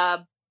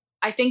 I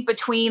think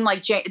between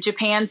like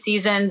Japan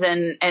seasons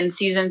and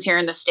seasons here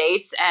in the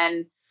States.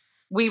 And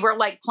we were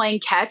like playing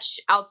catch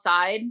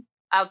outside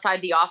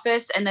the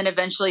office. And then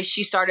eventually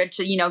she started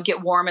to,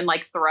 get warm and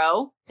like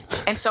throw.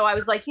 And so I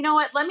was like, you know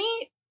what, let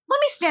me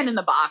stand in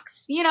the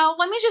box,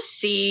 let me just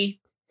see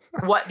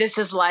what this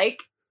is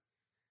like.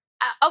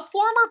 A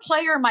former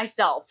player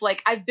myself,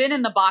 like I've been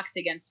in the box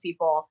against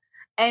people.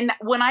 And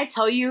when I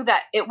tell you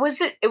that it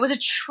was a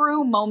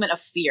true moment of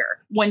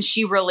fear when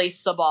she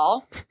released the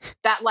ball,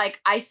 that like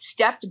I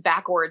stepped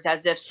backwards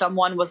as if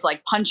someone was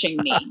like punching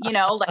me,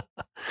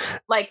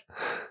 like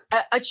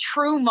a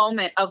true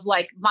moment of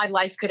like my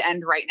life could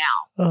end right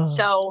now.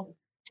 So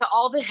to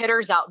all the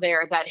hitters out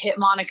there that hit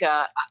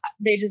Monica,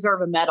 they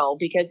deserve a medal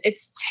because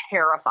it's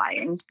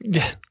terrifying.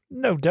 Yeah,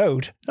 no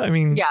doubt. I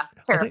mean, yeah,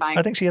 terrifying.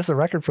 I think she has the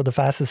record for the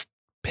fastest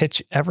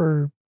pitch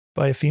ever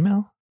by a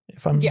female.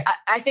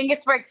 I think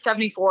it's like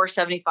 74,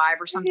 75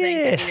 or something.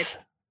 Yes.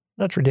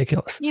 That's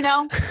ridiculous.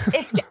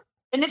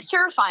 It's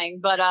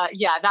terrifying, but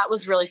yeah, that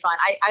was really fun.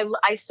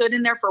 I stood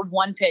in there for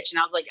one pitch and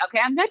I was like, okay,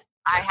 I'm good.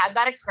 I had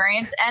that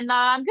experience and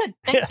I'm good.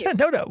 Thank you.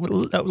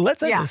 No,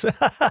 let's end this.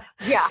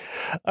 Yeah.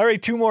 All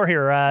right. Two more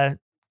here.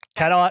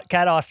 Kat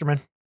Osterman.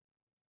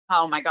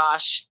 Oh my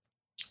gosh.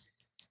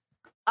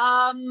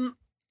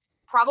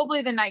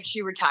 Probably the night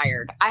she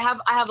retired. I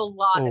have a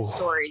lot of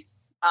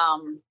stories.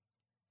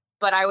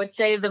 But I would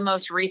say the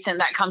most recent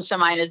that comes to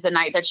mind is the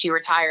night that she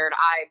retired.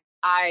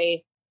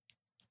 I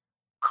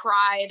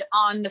cried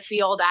on the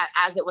field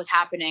as it was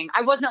happening.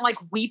 I wasn't like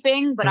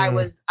weeping, but I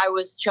was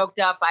choked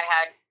up. I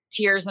had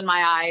tears in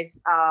my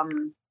eyes.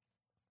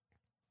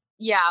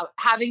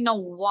 Having to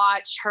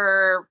watch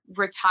her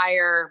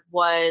retire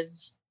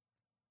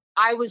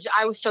I was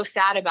so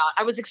sad about.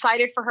 I was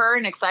excited for her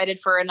and excited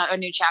for a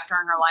new chapter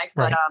in her life.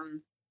 But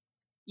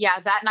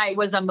that night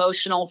was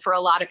emotional for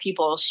a lot of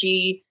people.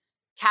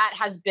 Kat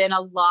has been a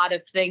lot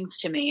of things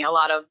to me.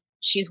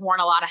 She's worn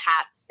a lot of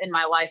hats in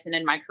my life and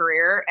in my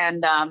career.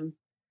 And,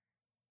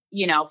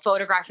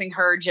 photographing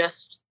her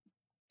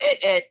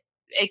it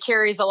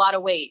carries a lot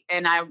of weight,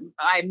 and I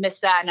miss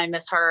that and I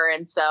miss her.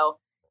 And so,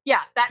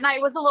 that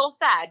night was a little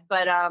sad,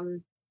 but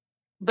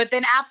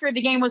then after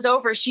the game was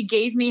over, she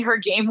gave me her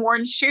game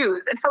worn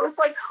shoes. And I was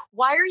like,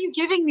 why are you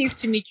giving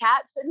these to me,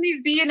 Kat? Shouldn't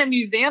these be in a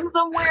museum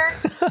somewhere?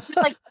 She's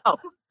like, oh,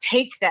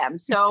 take them.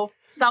 So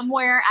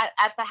somewhere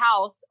at the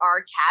house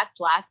are Kat's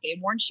last game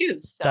worn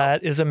shoes. So.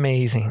 That is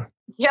amazing.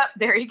 Yep.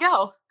 There you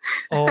go.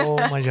 Oh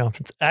my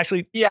jumpins.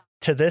 Actually,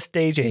 to this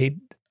day,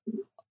 Jade,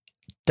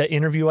 the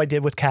interview I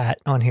did with Kat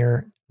on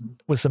here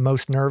was the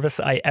most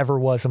nervous I ever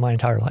was in my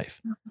entire life.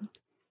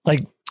 Like,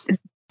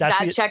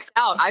 that checks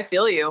out. I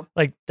feel you.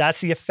 Like,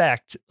 that's the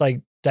effect,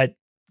 like that,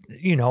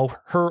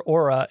 her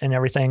aura and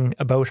everything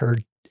about her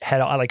had.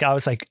 Like, I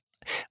was like,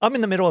 I'm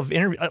in the middle of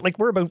interview. Like,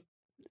 we're about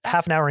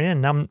half an hour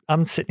in. And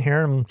I'm sitting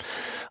here and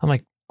I'm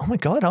like, oh my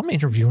God, I'm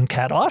interviewing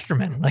Kat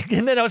Osterman. Like,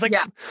 and then I was like,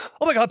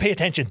 oh my God, pay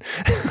attention.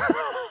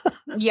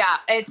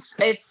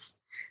 It's,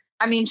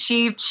 I mean,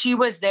 she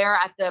was there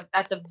at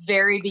the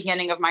very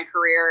beginning of my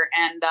career.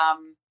 And,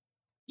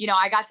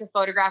 I got to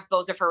photograph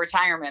both of her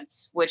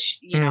retirements,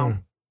 which,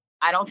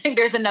 I don't think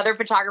there's another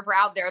photographer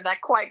out there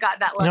that quite got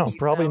that lucky. No,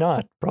 probably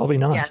not. Probably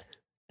not. Yes.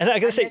 And I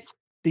gotta say,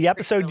 the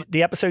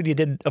episode you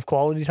did of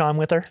Quality Time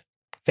with her,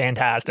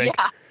 fantastic.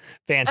 Yeah.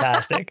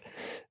 Fantastic.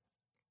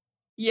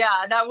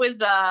 Yeah, that was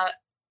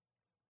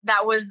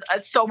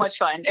so much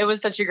fun. It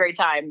was such a great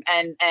time.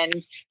 And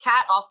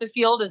Kat off the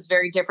field is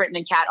very different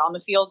than Kat on the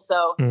field.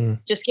 So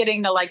just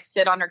getting to like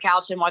sit on her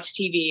couch and watch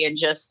TV and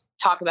just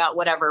talk about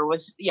whatever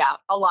was,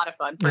 a lot of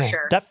fun for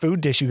sure. That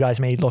food dish you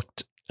guys made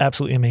looked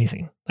absolutely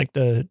amazing. Like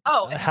the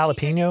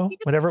jalapeno,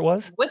 whatever it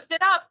was. Whipped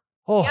it up.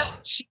 Oh,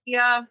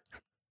 yep,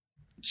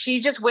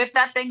 she just whipped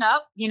that thing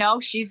up.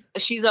 She's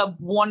a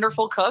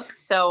wonderful cook.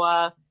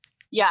 So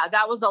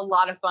that was a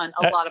lot of fun.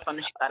 A lot of fun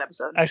to shoot that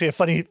episode. Actually,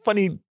 a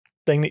funny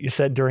thing that you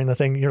said during the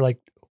thing, you're like,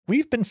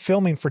 we've been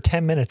filming for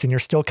 10 minutes and you're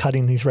still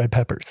cutting these red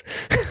peppers.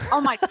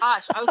 Oh my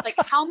gosh. I was like,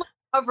 how much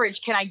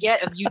coverage can I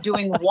get of you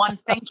doing one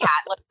thing, Kat?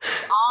 Like,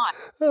 come on.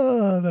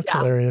 Oh, that's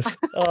hilarious.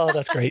 Oh,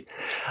 that's great.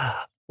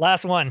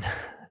 Last one.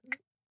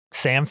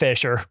 Sam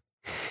Fisher.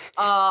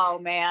 Oh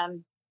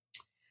man.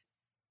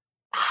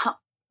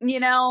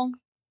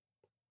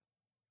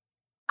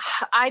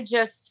 I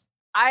just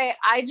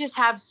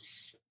have,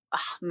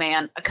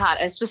 God,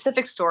 a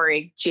specific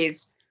story.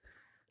 Jeez.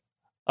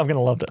 I'm going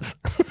to love this.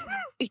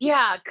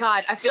 Yeah,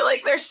 God, I feel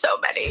like there's so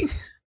many.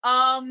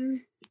 I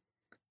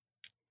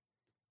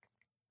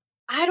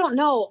don't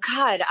know.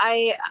 God,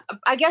 I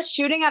guess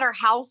shooting at our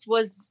house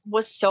was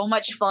so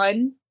much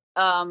fun.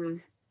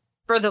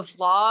 For the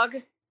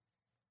vlog.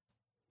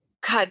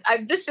 God,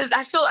 I'm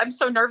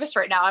so nervous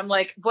right now. I'm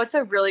like, what's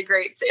a really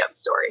great Sam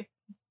story?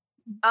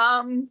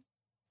 I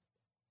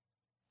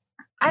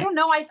don't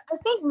know. I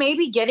think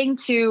maybe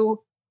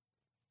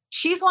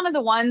she's one of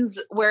the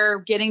ones where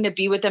getting to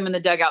be with them in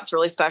the dugout's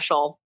really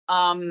special.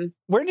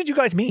 Where did you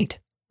guys meet?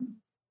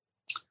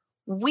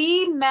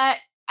 We met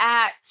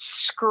at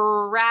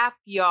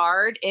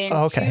Scrapyard in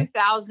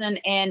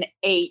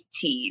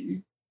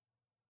 2018.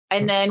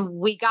 And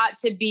then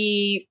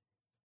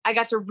I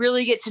got to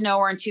really get to know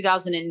her in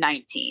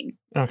 2019.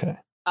 Okay.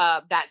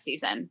 That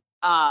season.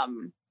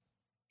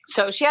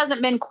 So she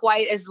hasn't been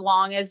quite as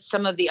long as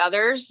some of the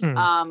others.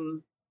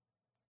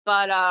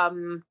 But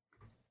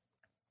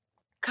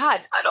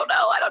God, I don't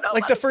know.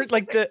 Like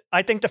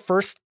I think the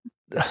first,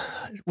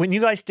 when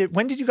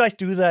did you guys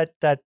do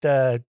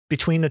that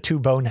between the two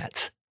bow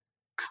nets?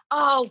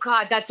 Oh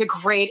God, that's a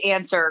great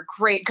answer.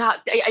 Great. God,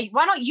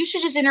 you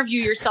should just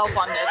interview yourself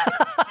on this.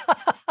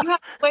 You have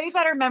way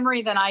better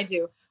memory than I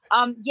do.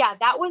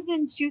 That was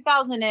in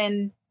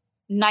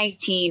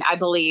 2019, I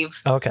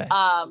believe. Okay.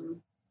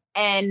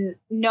 And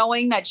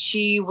knowing that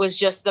she was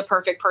just the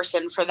perfect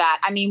person for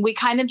that. I mean, we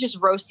kind of just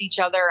roast each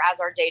other as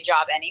our day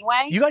job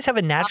anyway. You guys have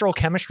a natural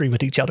chemistry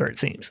with each other, it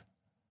seems.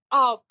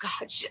 Oh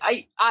gosh,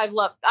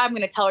 I'm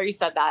going to tell her you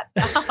said that.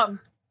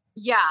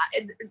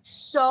 It's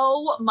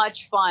so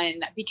much fun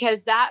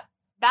because that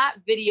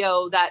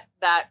video, that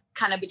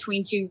kind of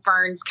between two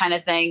ferns kind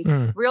of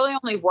thing really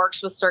only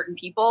works with certain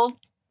people.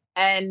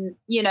 And,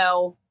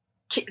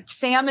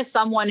 Sam is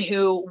someone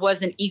who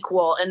was an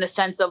equal in the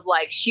sense of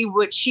like she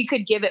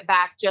could give it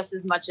back just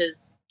as much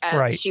as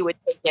right. she would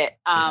take it.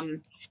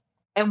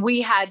 And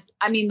we had,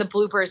 I mean, the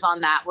bloopers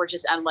on that were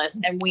just endless,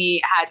 and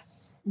we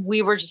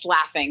were just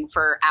laughing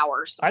for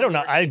hours. I don't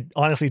know. I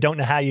honestly don't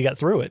know how you got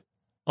through it.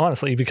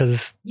 Honestly,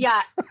 because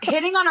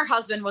hitting on her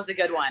husband was a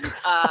good one,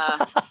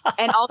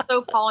 and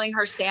also calling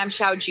her Sam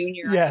Chow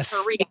Jr. Yes.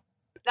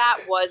 That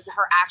was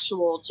her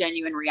actual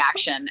genuine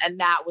reaction, and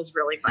that was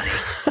really funny.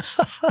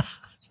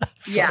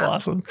 So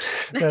awesome.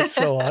 That's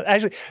so awesome.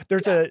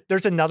 Actually,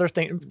 there's another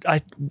thing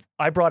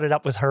I brought it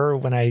up with her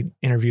when I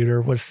interviewed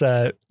her was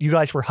you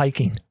guys were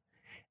hiking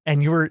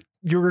and you were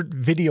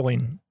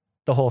videoing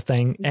the whole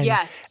thing. And,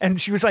 yes. And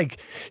she was like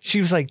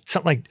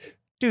something like,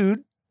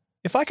 dude,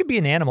 if I could be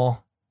an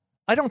animal,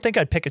 I don't think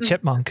I'd pick a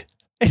chipmunk.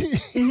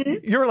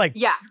 Mm-hmm. You're like,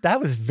 yeah, that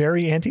was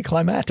very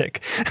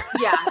anticlimactic.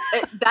 Yeah,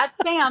 that's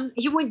Sam.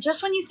 When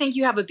you think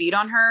you have a beat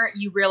on her,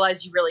 you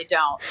realize you really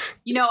don't.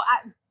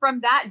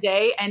 From that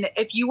day, and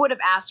if you would have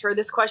asked her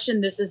this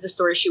question, this is the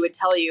story she would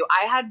tell you.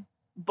 I had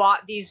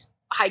bought these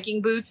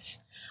hiking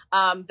boots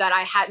that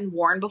I hadn't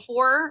worn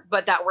before,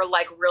 but that were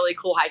like really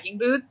cool hiking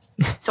boots.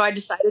 So I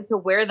decided to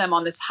wear them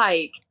on this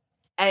hike,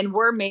 and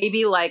we're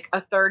maybe like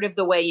a third of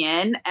the way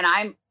in,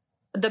 and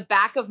the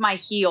back of my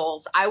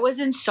heels, I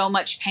was in so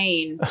much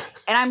pain.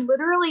 And I'm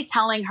literally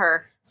telling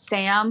her,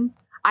 Sam,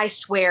 I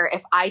swear,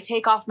 if I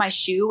take off my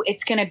shoe,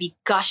 it's going to be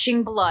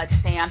gushing blood,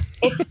 Sam.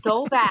 It's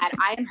so bad.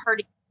 I am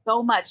hurting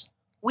so much.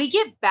 We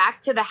get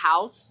back to the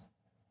house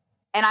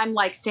and I'm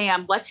like,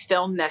 Sam, let's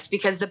film this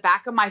because the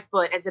back of my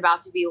foot is about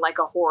to be like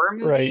a horror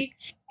movie. Right.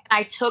 And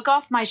I took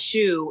off my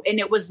shoe and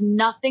it was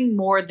nothing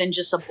more than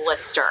just a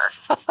blister.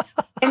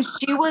 And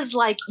she was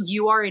like,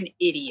 you are an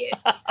idiot.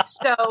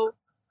 So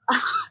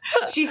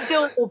she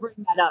still will bring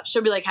that up.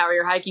 She'll be like, how are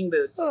your hiking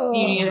boots? You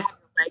need to have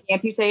your leg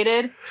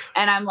amputated?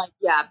 And I'm like,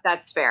 yeah,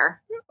 that's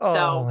fair.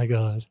 Oh my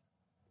God.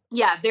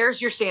 Yeah,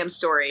 there's your Sam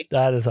story.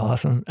 That is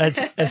awesome.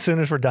 As soon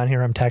as we're done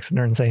here, I'm texting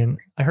her and saying,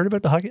 I heard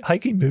about the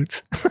hiking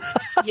boots.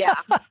 Yeah.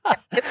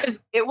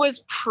 It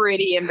was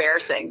pretty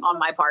embarrassing on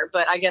my part,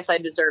 but I guess I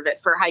deserve it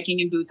for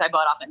hiking in boots I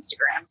bought off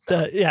Instagram.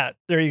 So. Yeah,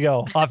 there you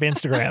go. Off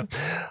Instagram.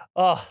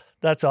 Oh,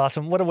 that's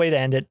awesome. What a way to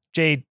end it.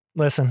 Jade,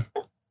 listen.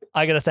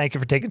 I got to thank you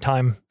for taking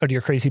time out of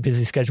your crazy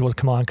busy schedule to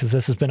come on because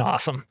this has been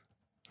awesome.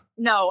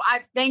 No,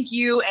 I thank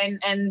you.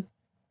 And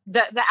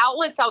the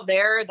outlets out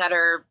there that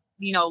are,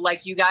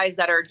 like you guys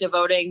that are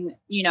devoting,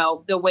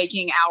 the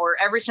waking hour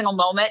every single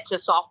moment to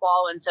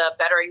softball and to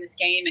bettering this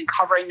game and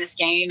covering this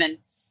game and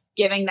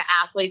giving the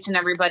athletes and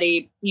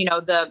everybody,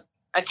 the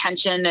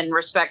attention and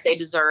respect they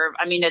deserve.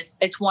 I mean,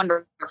 it's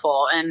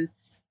wonderful. And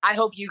I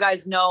hope you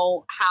guys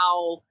know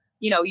how,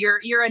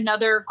 you're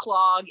another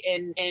clog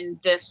in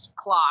this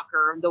clock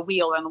or the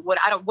wheel and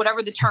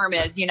whatever the term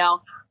is,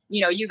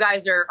 you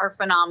guys are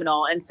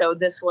phenomenal. And so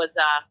this was,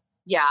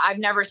 I've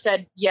never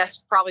said yes,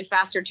 probably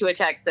faster to a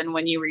text than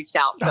when you reached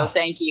out. So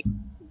thank you.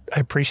 I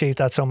appreciate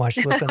that so much.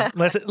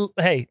 Listen,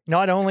 hey,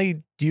 not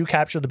only do you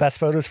capture the best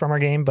photos from our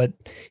game, but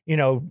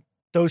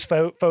those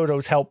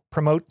photos help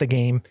promote the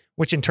game,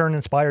 which in turn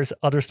inspires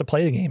others to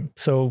play the game.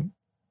 So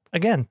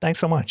again, thanks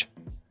so much.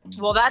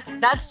 Well,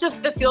 that's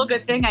just the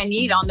feel-good thing I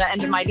need on the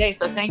end of my day.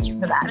 So thank you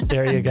for that.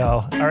 There you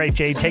go. All right,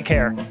 Jade, take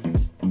care.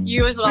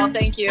 You as well.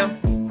 Thank you.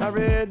 I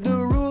read the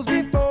rules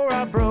before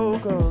I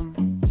broke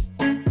them.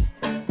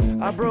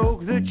 I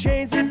broke the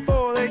chains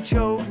before they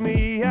choked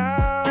me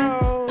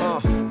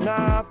out.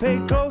 Now I pay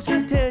close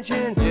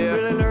attention,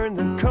 really learned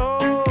the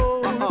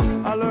code.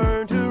 I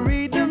learned to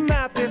read the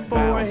map before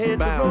I hit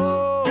the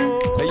road.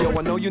 Hey yo,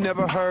 I know you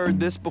never heard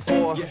this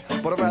before,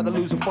 but I'd rather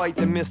lose a fight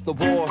than miss the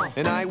war.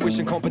 And I ain't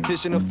wishing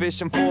competition or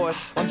fishing for it.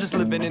 I'm just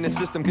living in a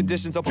system,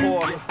 conditions are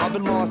poor. I've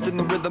been lost in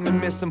the rhythm and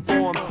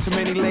misinformed. Too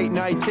many late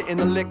nights hitting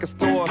the liquor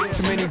store.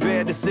 Too many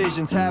bad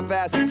decisions,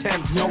 half-ass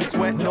attempts. No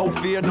sweat, no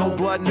fear, no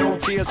blood, no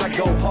tears. I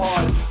go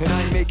hard, and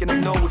I ain't making up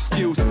no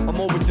excuse. I'm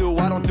overdue,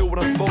 I don't do what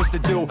I'm supposed to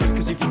do.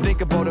 Cause if you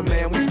think about it,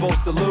 man, we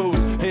supposed to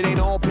lose. It ain't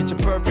all picture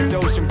perfect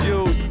ocean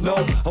views.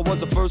 No, I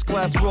was a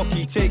first-class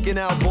rookie, taking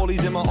out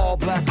bullies in my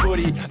all-black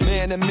hoodie.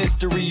 Man, a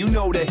mystery, you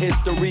know the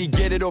history.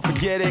 Get it or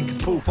forget it, cause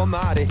poof, I'm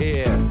out of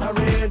here. I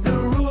read the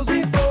rules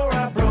before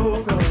I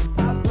broke them.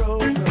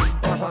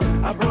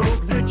 I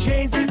broke the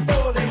chains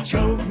before they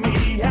choked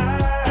me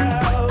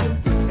out.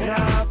 And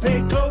I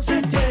paid close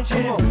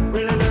attention,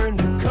 really learned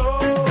the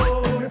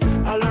code.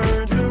 I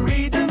learned to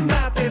read the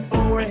map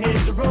before I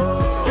hit the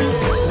road.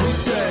 We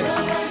say,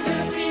 nobody's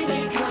gonna see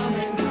me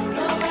coming.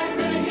 Nobody's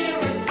gonna hear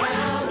a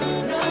sound.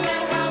 No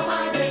matter how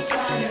hard they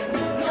try it,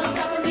 no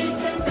stopping me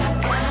since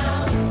I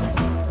found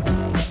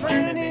my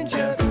inner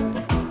ninja,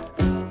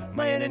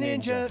 my inner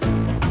ninja,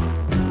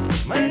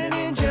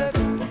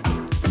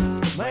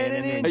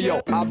 Hey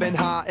yo, I've been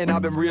high and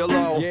I've been real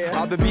low.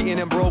 I've been beaten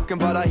and broken,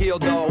 but I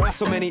healed though.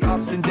 So many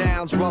ups and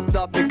downs, roughed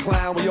up and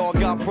clown. We all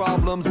got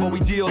problems, but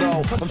we deal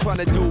though. I'm trying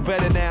to do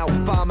better now,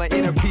 find my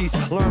inner peace,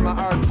 learn my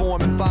art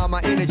form and find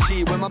my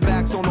energy. When my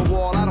back's on the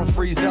wall, I don't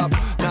freeze up.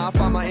 Now I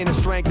find my inner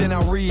strength and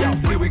I re-up.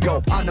 Here we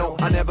go. I know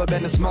I never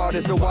been the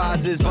smartest or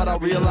wisest, but I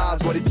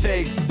realize what it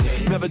takes.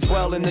 Never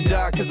dwell in the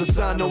dark, cause the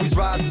sun always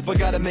rises, but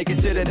gotta make it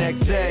to the next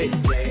day.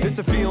 It's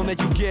a feeling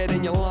that you get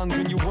in your lungs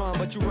when you run,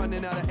 but you're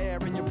running out of air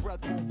and your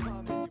breath won't come.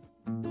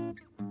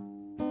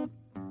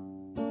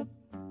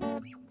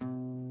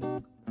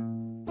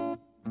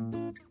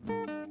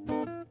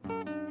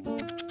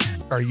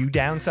 Are you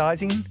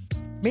downsizing?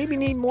 Maybe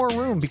need more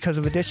room because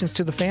of additions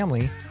to the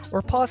family,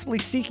 or possibly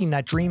seeking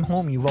that dream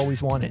home you've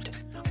always wanted?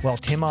 Well,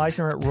 Tim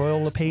Eisner at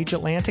Royal LePage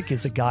Atlantic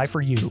is the guy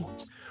for you.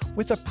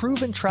 With a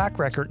proven track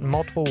record and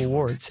multiple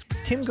awards,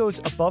 Tim goes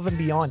above and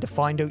beyond to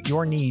find out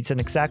your needs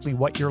and exactly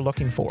what you're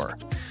looking for.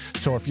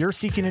 So if you're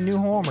seeking a new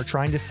home or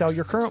trying to sell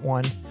your current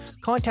one,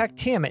 contact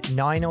Tim at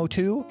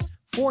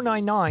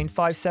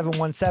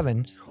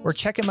 902-499-5717 or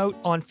check him out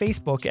on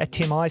Facebook at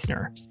Tim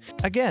Eisner.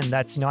 Again,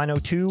 that's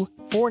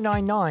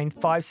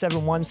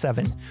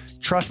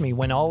 902-499-5717. Trust me,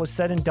 when all is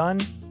said and done,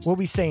 we'll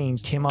be saying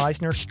Tim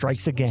Eisner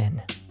strikes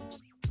again.